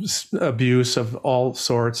 abuse of all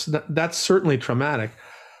sorts, that's certainly traumatic.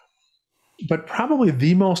 But probably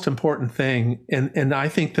the most important thing, and I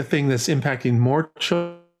think the thing that's impacting more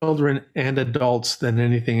children and adults than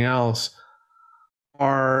anything else,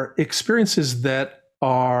 are experiences that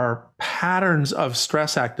are patterns of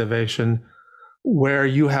stress activation where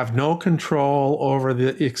you have no control over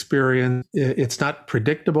the experience. It's not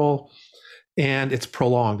predictable and it's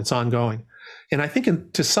prolonged, it's ongoing. And I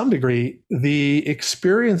think to some degree, the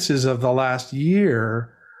experiences of the last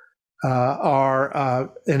year are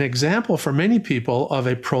an example for many people of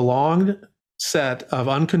a prolonged set of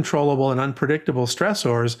uncontrollable and unpredictable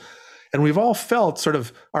stressors. And we've all felt sort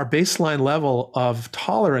of our baseline level of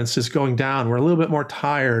tolerance is going down. We're a little bit more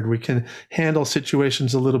tired. We can handle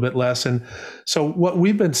situations a little bit less. And so what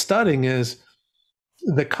we've been studying is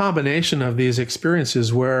the combination of these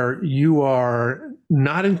experiences where you are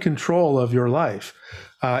not in control of your life.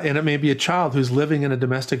 And it may be a child who's living in a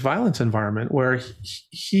domestic violence environment where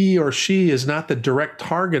he or she is not the direct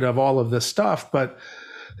target of all of this stuff, but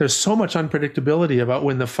there's so much unpredictability about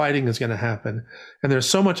when the fighting is going to happen. And there's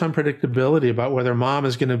so much unpredictability about whether mom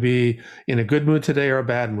is going to be in a good mood today or a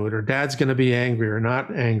bad mood, or dad's going to be angry or not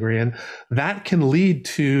angry. And that can lead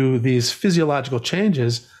to these physiological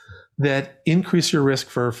changes that increase your risk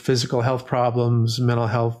for physical health problems, mental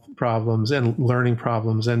health problems, and learning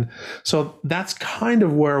problems. And so that's kind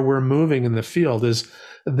of where we're moving in the field, is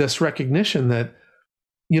this recognition that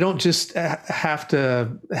you don't just have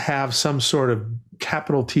to have some sort of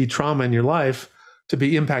capital T trauma in your life to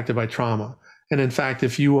be impacted by trauma. And in fact,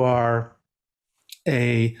 if you are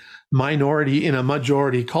a minority in a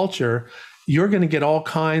majority culture, you're going to get all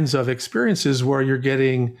kinds of experiences where you're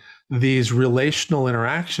getting these relational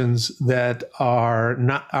interactions that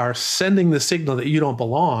are sending the signal that you don't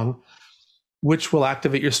belong, which will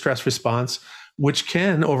activate your stress response, which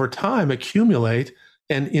can over time accumulate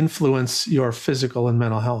and influence your physical and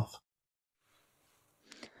mental health.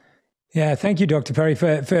 Yeah, thank you, Dr. Perry,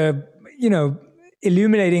 for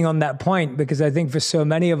illuminating on that point, because I think for so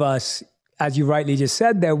many of us, as you rightly just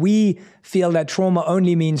said there, we feel that trauma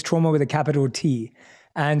only means trauma with a capital T.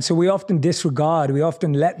 And so we often disregard, we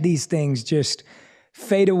often let these things just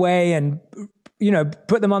fade away and,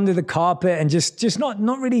 put them under the carpet and just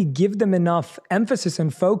not really give them enough emphasis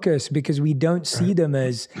and focus because we don't see them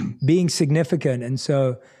as being significant. And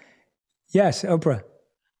so, yes, Oprah.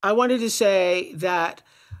 I wanted to say that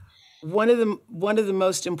one of the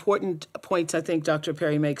most important points I think Dr.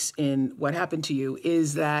 Perry makes in What Happened to You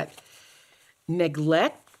is that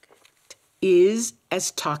neglect is as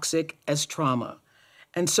toxic as trauma.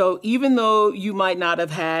 And so even though you might not have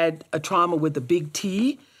had a trauma with a big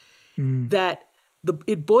T,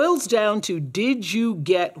 it boils down to, did you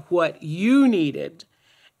get what you needed?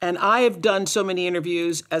 And I have done so many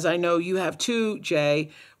interviews, as I know you have too,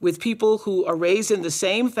 Jay, with people who are raised in the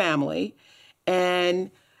same family,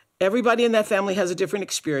 and everybody in that family has a different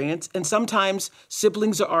experience. And sometimes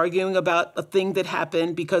siblings are arguing about a thing that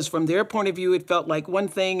happened because from their point of view, it felt like one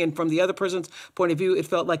thing, and from the other person's point of view, it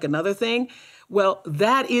felt like another thing. Well,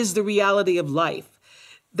 that is the reality of life,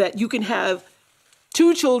 that you can have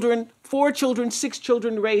 2 children, 4 children, 6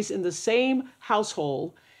 children raised in the same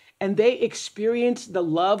household, and they experience the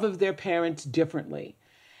love of their parents differently.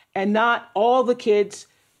 And not all the kids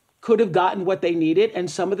could have gotten what they needed, and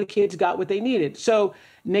some of the kids got what they needed. So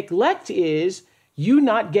neglect is you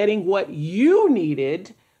not getting what you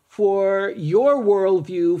needed for your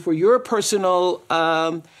worldview, for your personal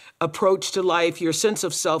approach to life, your sense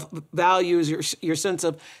of self-values, your sense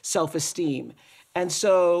of self-esteem. And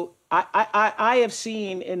so I have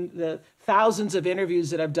seen in the thousands of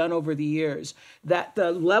interviews that I've done over the years that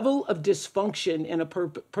the level of dysfunction in a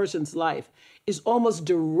person's life is almost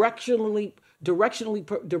directly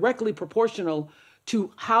proportional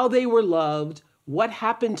to how they were loved, what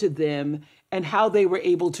happened to them, and how they were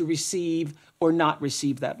able to receive or not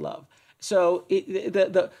receive that love. So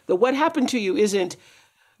the what happened to you isn't,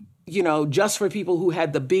 just for people who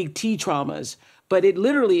had the big T traumas, but it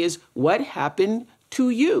literally is what happened to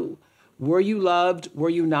you. Were you loved? Were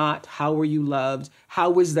you not? How were you loved? How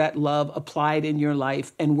was that love applied in your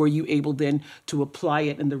life? And were you able then to apply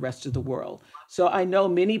it in the rest of the world? So I know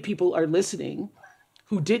many people are listening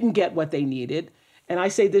who didn't get what they needed. And I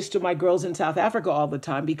say this to my girls in South Africa all the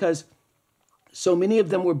time because so many of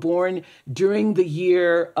them were born during the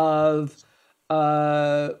year of,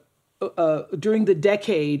 during the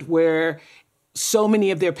decade where so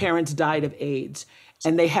many of their parents died of AIDS.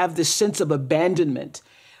 And they have this sense of abandonment,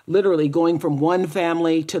 literally going from one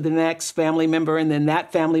family to the next family member, and then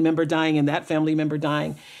that family member dying and that family member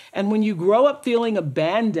dying. And when you grow up feeling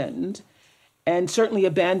abandoned, and certainly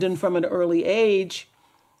abandoned from an early age,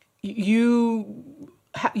 your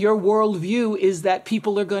worldview is that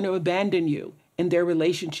people are going to abandon you in their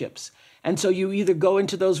relationships. And so you either go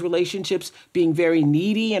into those relationships being very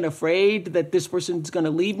needy and afraid that this person's going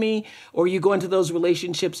to leave me, or you go into those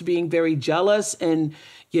relationships being very jealous and,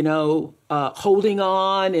 holding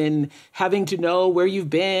on and having to know where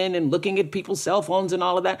you've been and looking at people's cell phones and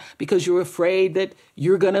all of that because you're afraid that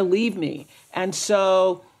you're going to leave me. And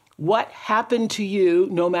so what happened to you,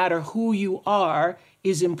 no matter who you are,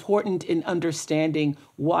 is important in understanding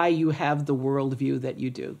why you have the worldview that you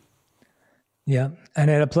do. Yeah,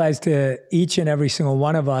 and it applies to each and every single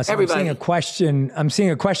one of us. Everybody. I'm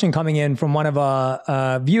seeing a question coming in from one of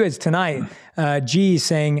our viewers tonight. G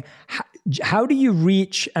saying, how do you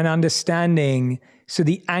reach an understanding so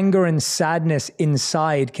the anger and sadness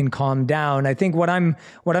inside can calm down? I think what I'm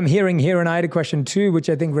hearing here, and I had a question too,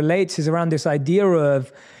 which I think relates, is around this idea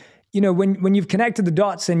of, when you've connected the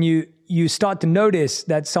dots and you start to notice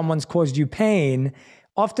that someone's caused you pain,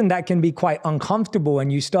 often that can be quite uncomfortable,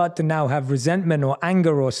 and you start to now have resentment or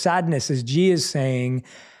anger or sadness, as G is saying.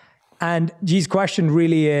 And G's question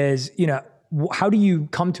really is, how do you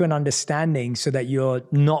come to an understanding so that you're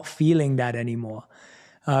not feeling that anymore?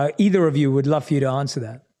 Either of you would love for you to answer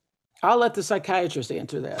that. I'll let the psychiatrist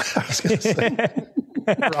answer that. I was going to say,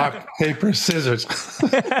 rock, paper, scissors.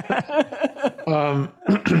 All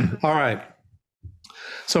right.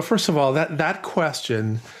 So first of all, that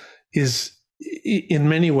question is in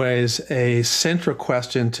many ways, a central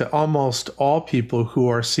question to almost all people who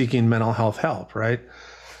are seeking mental health help, right?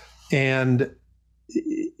 And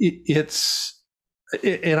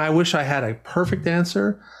and I wish I had a perfect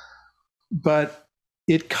answer, but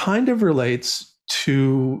it kind of relates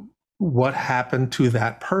to what happened to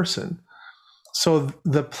that person. So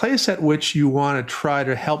the place at which you want to try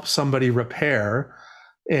to help somebody repair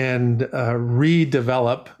and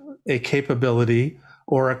redevelop a capability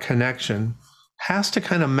or a connection has to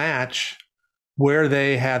kind of match where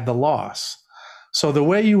they had the loss. So the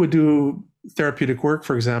way you would do therapeutic work,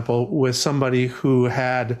 for example, with somebody who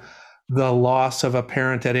had the loss of a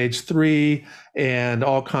parent at age 3 and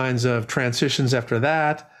all kinds of transitions after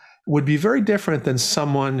that, would be very different than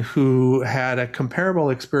someone who had a comparable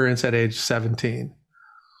experience at age 17.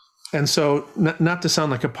 And so, not to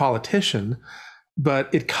sound like a politician, but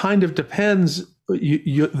it kind of depends.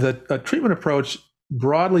 The treatment approach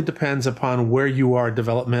broadly depends upon where you are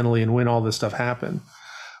developmentally and when all this stuff happened.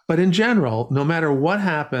 But in general, no matter what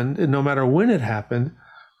happened and no matter when it happened,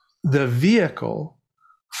 the vehicle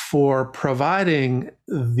for providing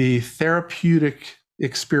the therapeutic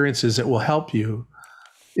experiences that will help you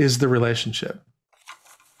is the relationship.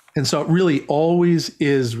 And so it really always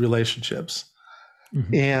is relationships.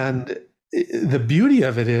 Mm-hmm. And the beauty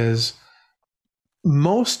of it is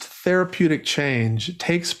most therapeutic change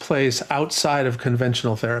takes place outside of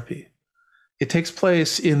conventional therapy. It takes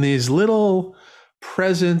place in these little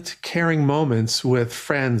present caring moments with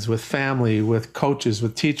friends, with family, with coaches,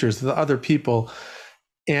 with teachers, with other people.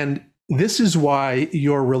 And this is why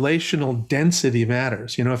your relational density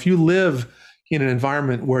matters. You know, if you live in an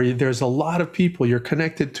environment where there's a lot of people, you're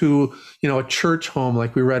connected to, a church home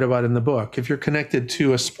like we read about in the book, if you're connected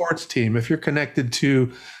to a sports team, if you're connected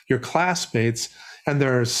to your classmates, and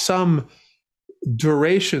there's some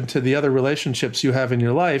duration to the other relationships you have in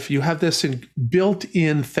your life, you have this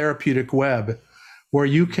built-in therapeutic web where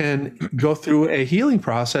you can go through a healing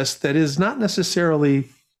process that is not necessarily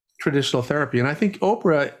traditional therapy. And I think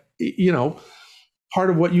Oprah, part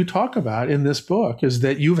of what you talk about in this book is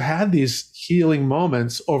that you've had these healing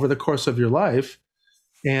moments over the course of your life.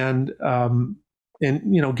 And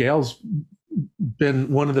Gail's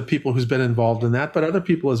been one of the people who's been involved in that, but other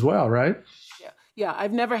people as well, right? Yeah.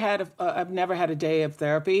 I've never had a day of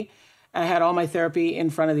therapy. I had all my therapy in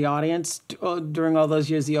front of the audience during all those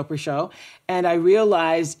years, the Oprah show. And I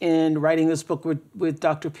realized in writing this book with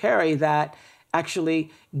Dr. Perry that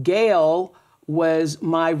actually Gail was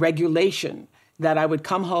my regulation, that I would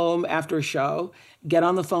come home after a show, get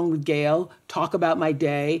on the phone with Gail, talk about my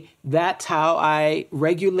day. That's how I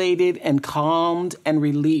regulated and calmed and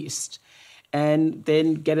released. And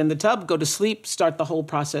then get in the tub, go to sleep, start the whole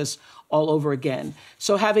process all over again.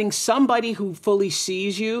 So having somebody who fully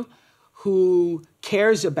sees you, who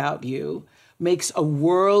cares about you, makes a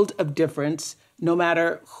world of difference no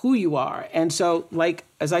matter who you are. And so, like,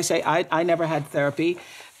 as I say, I never had therapy,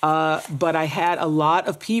 but I had a lot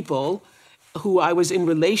of people who I was in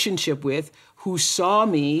relationship with who saw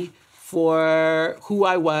me for who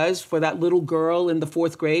I was, for that little girl in the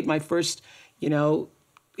 4th grade. My first,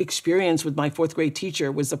 experience with my 4th grade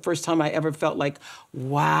teacher was the first time I ever felt like,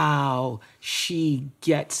 wow, she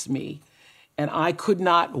gets me. And I could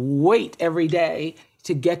not wait every day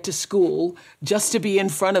to get to school just to be in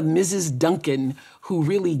front of Mrs. Duncan, who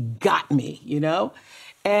really got me,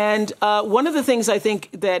 And one of the things I think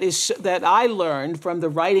that I learned from the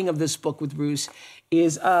writing of this book with Bruce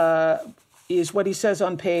is what he says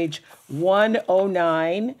on page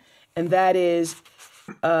 109, and that is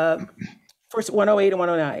first 108 and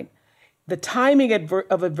 109. The timing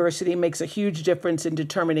of adversity makes a huge difference in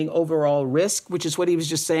determining overall risk, which is what he was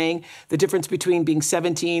just saying, the difference between being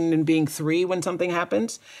 17 and being 3 when something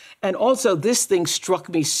happens. And also, this thing struck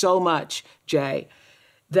me so much, Jay,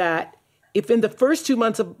 that if in the first 2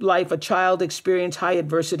 months of life, a child experienced high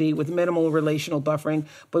adversity with minimal relational buffering,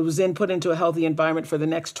 but was then put into a healthy environment for the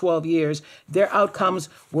next 12 years, their outcomes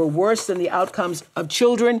were worse than the outcomes of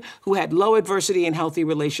children who had low adversity and healthy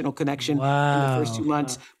relational connection in the first 2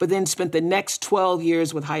 months, but then spent the next 12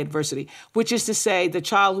 years with high adversity, which is to say the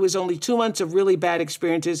child who has only 2 months of really bad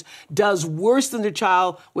experiences does worse than the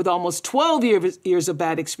child with almost 12 years of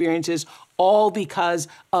bad experiences, all because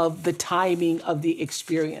of the timing of the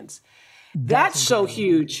experience. That's so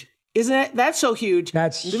huge, isn't it? That's so huge.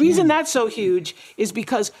 The reason that's so huge is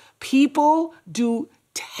because people do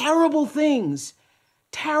terrible things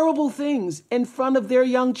in front of their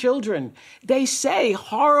young children. They say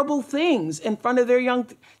horrible things in front of their young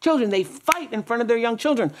children. They fight in front of their young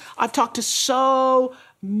children. I've talked to so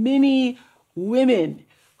many women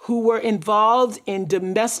who were involved in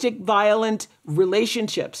domestic violent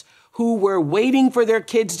relationships, who were waiting for their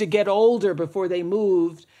kids to get older before they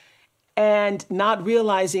moved, and not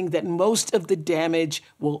realizing that most of the damage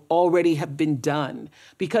will already have been done.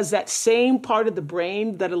 Because that same part of the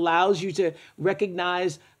brain that allows you to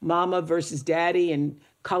recognize mama versus daddy and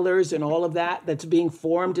colors and all of that, that's being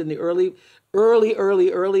formed in the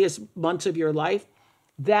earliest months of your life,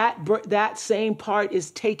 that same part is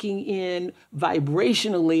taking in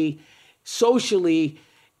vibrationally, socially,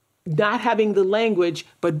 not having the language,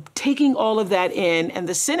 but taking all of that in, and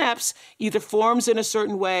the synapse either forms in a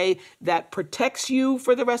certain way that protects you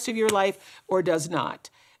for the rest of your life or does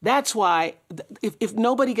not. That's why, if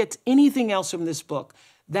nobody gets anything else from this book,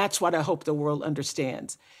 that's what I hope the world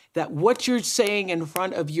understands. That what you're saying in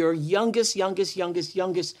front of your youngest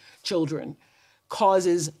children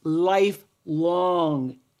causes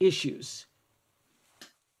lifelong issues.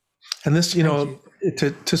 And this,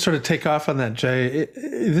 to sort of take off on that, Jay,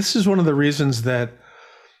 this is one of the reasons that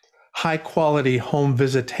high quality home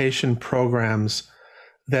visitation programs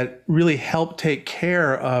that really help take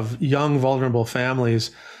care of young, vulnerable families,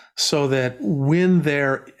 so that when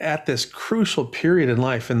they're at this crucial period in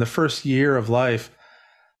life, in the first year of life,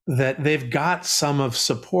 that they've got some of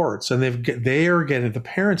supports, and the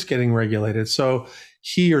parents getting regulated, so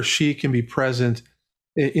he or she can be present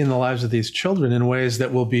in the lives of these children in ways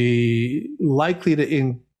that will be likely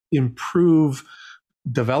to improve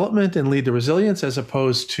development and lead to resilience, as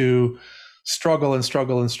opposed to struggle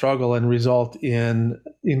and result in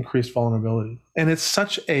increased vulnerability. And it's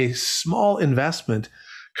such a small investment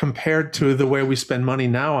compared to the way we spend money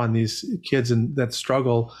now on these kids and that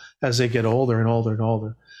struggle as they get older and older and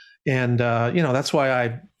older. And, that's why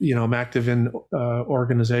I'm active in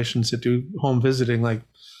organizations that do home visiting, like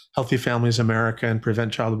Healthy Families America and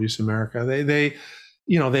Prevent Child Abuse America. They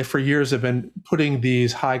for years have been putting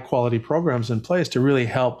these high quality programs in place to really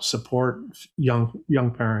help support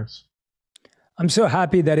young parents. I'm so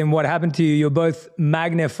happy that in What Happened to You, you're both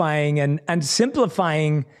magnifying and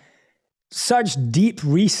simplifying such deep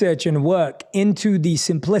research and work into the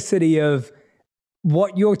simplicity of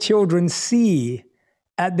what your children see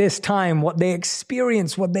at this time, what they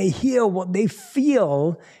experience, what they hear, what they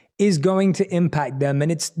feel is going to impact them.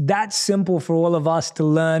 And it's that simple for all of us to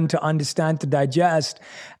learn, to understand, to digest.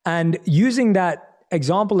 And using that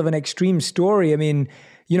example of an extreme story, I mean,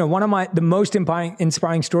 one of the most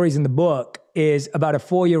inspiring stories in the book is about a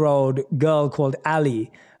 4-year-old girl called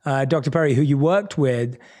Allie, Dr. Perry, who you worked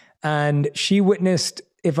with. And she witnessed,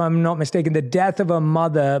 if I'm not mistaken, the death of her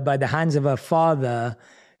mother by the hands of her father,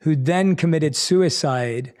 who then committed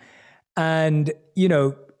suicide. And,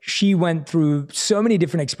 she went through so many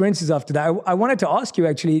different experiences after that. I wanted to ask you,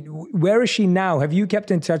 actually, where is she now? Have you kept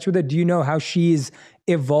in touch with her? Do you know how she's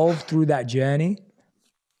evolved through that journey?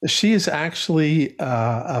 She is actually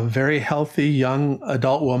a very healthy young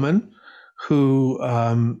adult woman who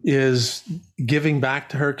is giving back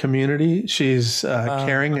to her community. She's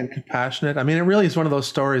caring and compassionate. I mean, it really is one of those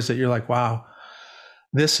stories that you're like, wow,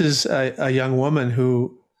 this is a young woman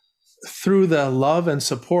who, through the love and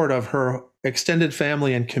support of her extended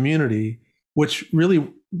family and community, which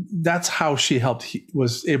really, that's how she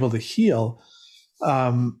was able to heal,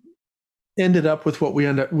 ended up with what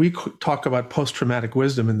we talk about post-traumatic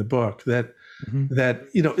wisdom in the book, that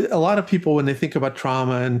a lot of people, when they think about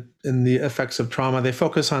trauma and the effects of trauma, they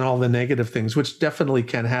focus on all the negative things, which definitely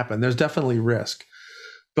can happen. There's definitely risk,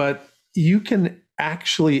 but you can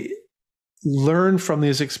actually learn from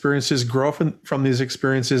these experiences, grow from these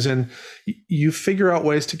experiences, and you figure out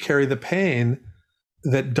ways to carry the pain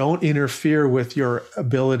that don't interfere with your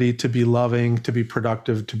ability to be loving, to be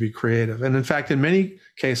productive, to be creative. And in fact, in many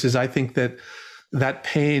cases, I think that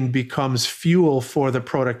pain becomes fuel for the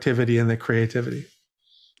productivity and the creativity.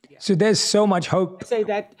 So there's so much hope.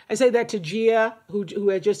 I say that to Gia, who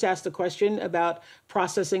had just asked the question about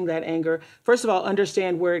processing that anger. First of all,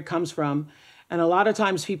 understand where it comes from. And a lot of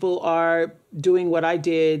times people are doing what I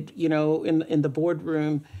did, in the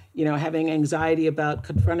boardroom, having anxiety about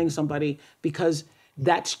confronting somebody because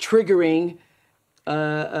that's triggering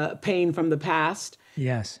pain from the past.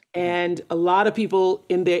 Yes. And a lot of people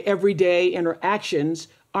in their everyday interactions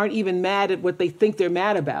aren't even mad at what they think they're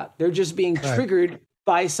mad about. They're just being triggered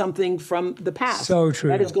by something from the past. So true.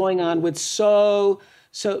 That is going on with so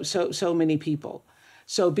many people.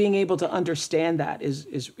 So being able to understand that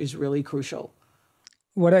is really crucial.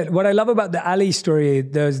 What I love about the Ali story,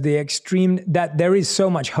 there's the extreme that there is so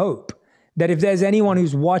much hope that if there's anyone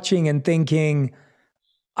who's watching and thinking,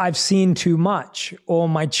 I've seen too much, or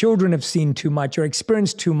my children have seen too much or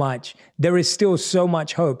experienced too much, there is still so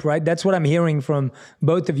much hope, right? That's what I'm hearing from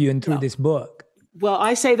both of you and through this book. Well,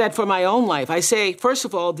 I say that for my own life. I say, first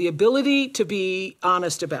of all, the ability to be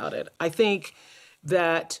honest about it. I think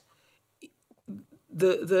that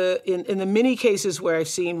in the many cases where I've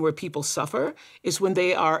seen where people suffer is when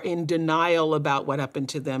they are in denial about what happened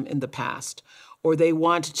to them in the past, or they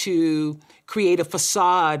want to create a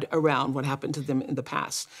facade around what happened to them in the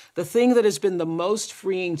past. The thing that has been the most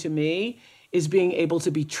freeing to me is being able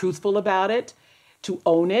to be truthful about it, to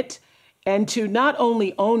own it, and to not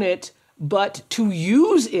only own it, but to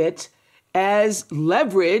use it as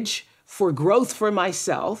leverage for growth for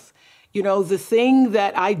myself. You know, the thing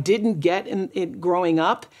that I didn't get in growing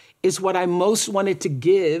up is what I most wanted to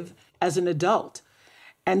give as an adult.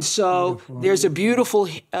 And so there's a beautiful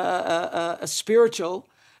a spiritual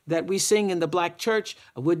that we sing in the Black church.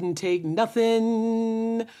 I wouldn't take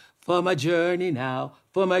nothing for my journey now,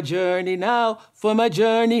 for my journey now, for my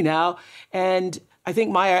journey now. And I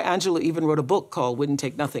think Maya Angelou even wrote a book called Wouldn't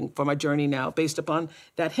Take Nothing for My Journey Now, based upon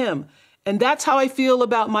that hymn. And that's how I feel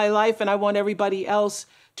about my life, and I want everybody else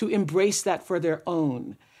to embrace that for their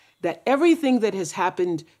own. That everything that has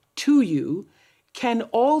happened to you can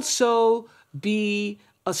also be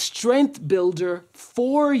a strength builder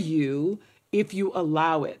for you if you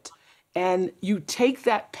allow it. And you take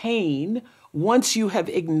that pain once you have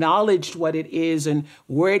acknowledged what it is and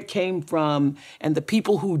where it came from and the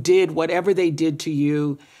people who did whatever they did to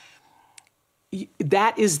you.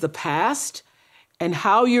 That is the past. And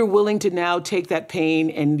how you're willing to now take that pain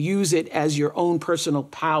and use it as your own personal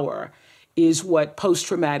power is what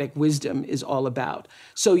post-traumatic wisdom is all about.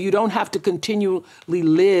 So you don't have to continually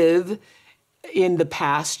live in the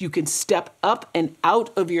past. You can step up and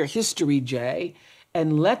out of your history, Jay,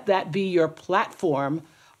 and let that be your platform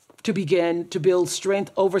to begin to build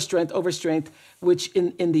strength over strength over strength, which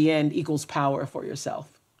in the end equals power for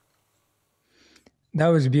yourself. That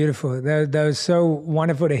was beautiful. That was so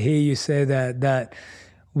wonderful to hear you say that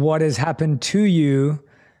what has happened to you,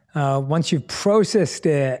 once you've processed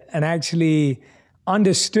it and actually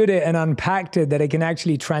understood it and unpacked it, that it can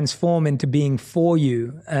actually transform into being for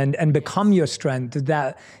you and become your strength,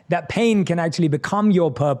 that pain can actually become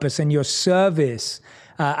your purpose and your service,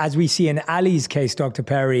 as we see in Ali's case, Dr.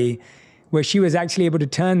 Perry, where she was actually able to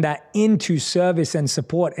turn that into service and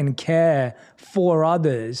support and care for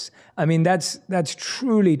others. I mean, that's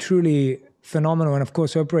truly, truly phenomenal. And of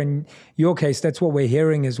course, Oprah, in your case, that's what we're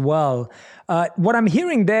hearing as well. What I'm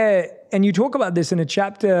hearing there, and you talk about this in a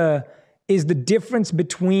chapter, is the difference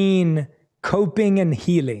between coping and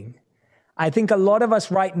healing. I think a lot of us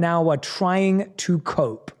right now are trying to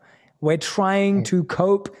cope. We're trying to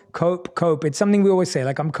cope. It's something we always say,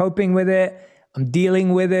 like, I'm coping with it, I'm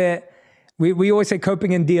dealing with it. We always say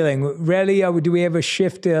coping and dealing. Rarely do we ever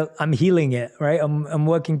shift to, I'm healing it, right? I'm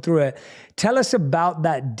working through it. Tell us about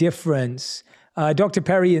that difference, Dr.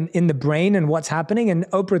 Perry, in the brain and what's happening, and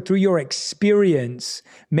Oprah, through your experience,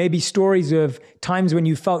 maybe stories of times when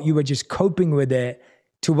you felt you were just coping with it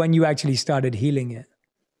to when you actually started healing it.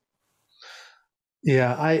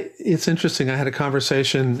 Yeah, it's interesting. I had a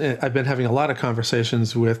conversation. I've been having a lot of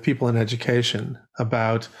conversations with people in education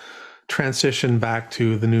about transition back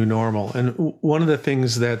to the new normal. And one of the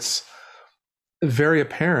things that's very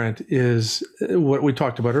apparent is what we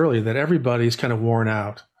talked about earlier, that everybody's kind of worn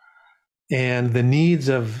out. And the needs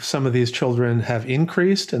of some of these children have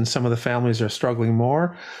increased, and some of the families are struggling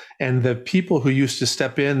more. And the people who used to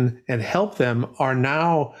step in and help them are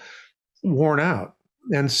now worn out.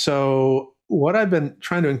 And so what I've been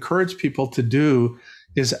trying to encourage people to do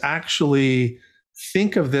is actually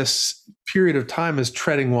think of this period of time as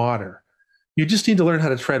treading water. You just need to learn how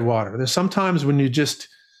to tread water. There's sometimes when you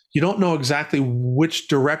don't know exactly which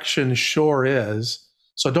direction shore is.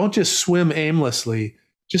 So don't just swim aimlessly,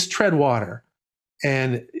 just tread water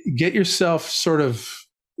and get yourself sort of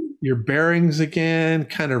your bearings again,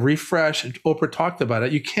 kind of refresh. Oprah talked about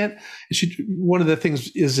it. One of the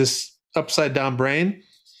things is this upside down brain.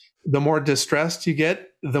 The more distressed you get,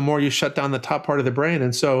 the more you shut down the top part of the brain.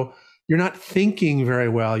 And so you're not thinking very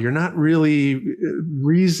well. You're not really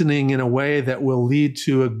reasoning in a way that will lead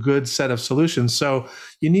to a good set of solutions. So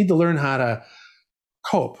you need to learn how to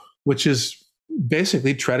cope, which is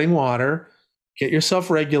basically treading water, get yourself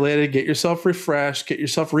regulated, get yourself refreshed, get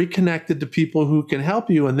yourself reconnected to people who can help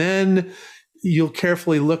you. And then you'll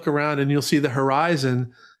carefully look around and you'll see the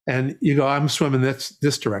horizon and you go, I'm swimming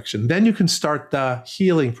this direction. Then you can start the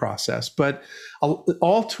healing process. But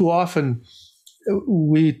all too often,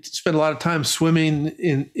 we spend a lot of time swimming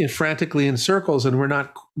in frantically in circles, and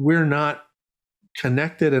we're not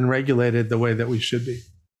connected and regulated the way that we should be.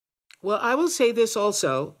 Well, I will say this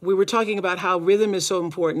also. We were talking about how rhythm is so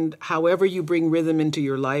important. However you bring rhythm into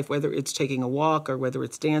your life, whether it's taking a walk or whether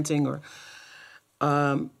it's dancing, or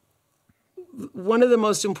One of the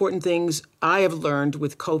most important things I have learned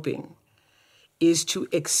with coping is to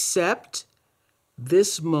accept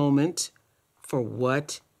this moment for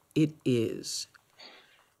what it is.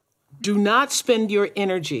 Do not spend your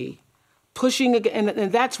energy pushing again,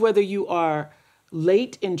 and that's whether you are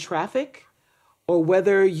late in traffic or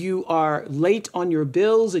whether you are late on your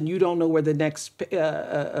bills and you don't know where the next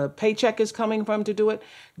paycheck is coming from to do it.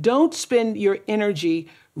 Don't spend your energy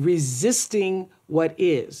resisting what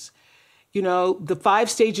is. You know, the 5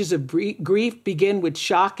 stages of grief begin with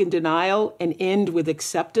shock and denial and end with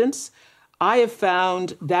acceptance. I have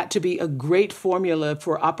found that to be a great formula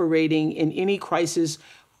for operating in any crisis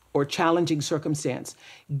or challenging circumstance.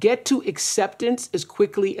 Get to acceptance as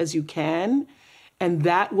quickly as you can, and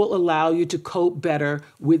that will allow you to cope better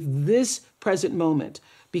with this present moment.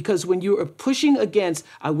 Because when you are pushing against,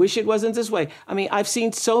 I wish it wasn't this way. I mean, I've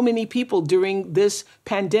seen so many people during this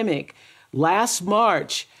pandemic. Last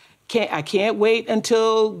March, I can't wait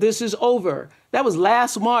until this is over. That was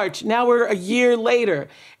last March. Now we're a year later.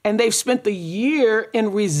 And they've spent the year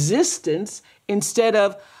in resistance instead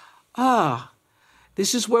of,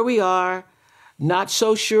 this is where we are. Not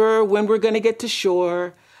so sure when we're going to get to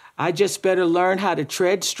shore. I just better learn how to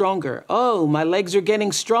tread stronger. Oh, my legs are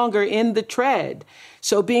getting stronger in the tread.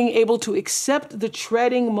 So being able to accept the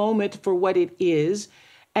treading moment for what it is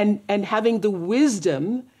and having the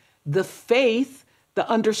wisdom, the faith, the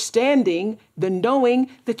understanding, the knowing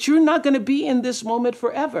that you're not going to be in this moment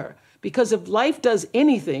forever. Because if life does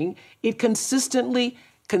anything, it consistently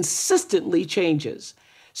changes.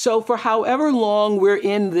 So for however long we're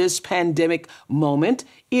in this pandemic moment,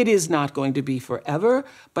 it is not going to be forever.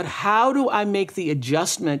 But how do I make the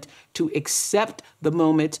adjustment to accept the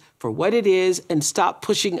moment for what it is and stop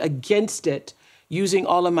pushing against it, using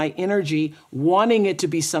all of my energy, wanting it to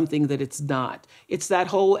be something that it's not? It's that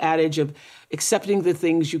whole adage of accepting the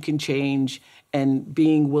things you can change and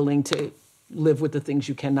being willing to live with the things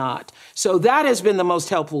you cannot. So that has been the most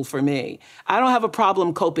helpful for me. I don't have a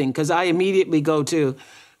problem coping because I immediately go to,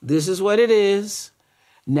 this is what it is.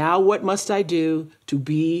 Now what must I do to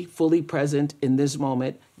be fully present in this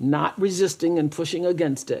moment, not resisting and pushing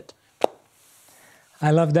against it?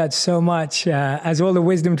 I love that so much. As all the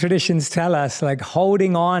wisdom traditions tell us, like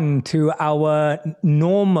holding on to our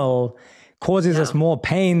normal causes us more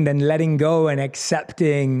pain than letting go and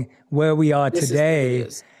accepting where we are today.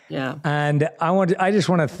 Yeah. And I just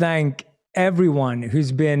want to thank everyone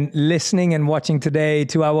who's been listening and watching today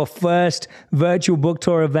to our first virtual book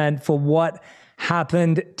tour event for What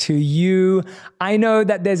Happened to You. I know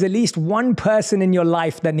that there's at least one person in your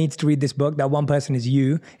life that needs to read this book. That one person is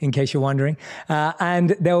you, in case you're wondering.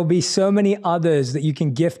 And there will be so many others that you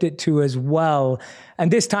can gift it to as well. And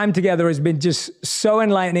this time together has been just so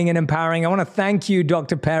enlightening and empowering. I want to thank you,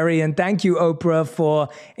 Dr. Perry, and thank you, Oprah, for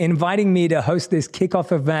inviting me to host this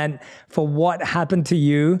kickoff event for What Happened to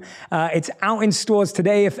You. It's out in stores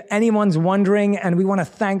today if anyone's wondering. And we want to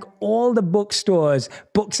thank all the bookstores,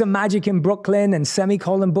 Books of Magic in Brooklyn and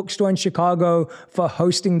Semicolon Bookstore in Chicago for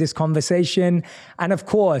hosting this conversation. And of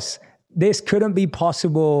course, this couldn't be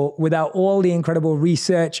possible without all the incredible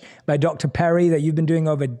research by Dr. Perry that you've been doing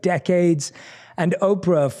over decades. And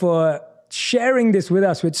Oprah for sharing this with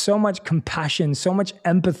us with so much compassion, so much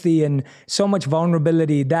empathy, and so much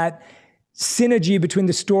vulnerability. That synergy between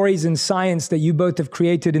the stories and science that you both have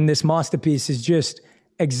created in this masterpiece is just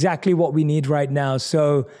exactly what we need right now.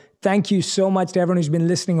 So thank you so much to everyone who's been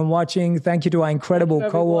listening and watching. Thank you to our incredible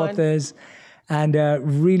co-authors. And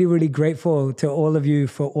really, really grateful to all of you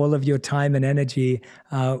for all of your time and energy.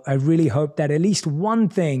 I really hope that at least one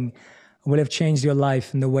thing will have changed your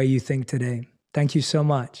life in the way you think today. Thank you so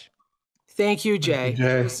much. Thank you, Jay.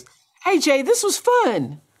 Jay. Hey, Jay, this was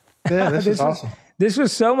fun. Yeah, this is awesome. This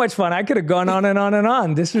was so much fun. I could have gone on and on and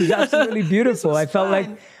on. This was absolutely beautiful. I felt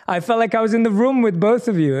like I was in the room with both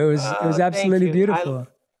of you. It was absolutely beautiful.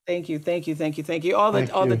 Thank you. All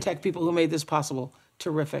the tech people who made this possible.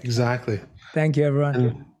 Terrific. Exactly. Thank you,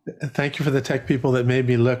 everyone. And thank you for the tech people that made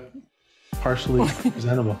me look partially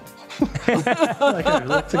presentable. Like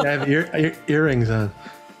I have earrings on.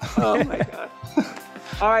 Oh my God.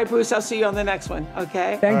 All right, Bruce, I'll see you on the next one.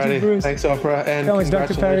 Okay. Thank you, Bruce. Thanks, Oprah. And so much,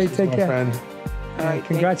 Dr. Perry. Take care. Friend. All right.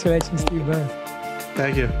 Congratulations to you both.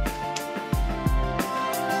 Thank you.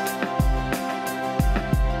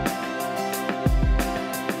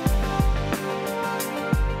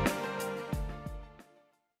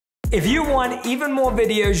 If you want even more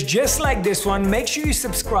videos just like this one, make sure you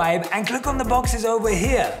subscribe and click on the boxes over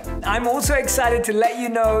here. I'm also excited to let you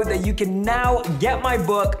know that you can now get my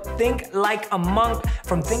book, Think Like a Monk,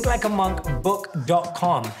 from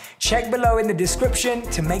thinklikeamonkbook.com. Check below in the description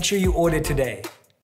to make sure you order today.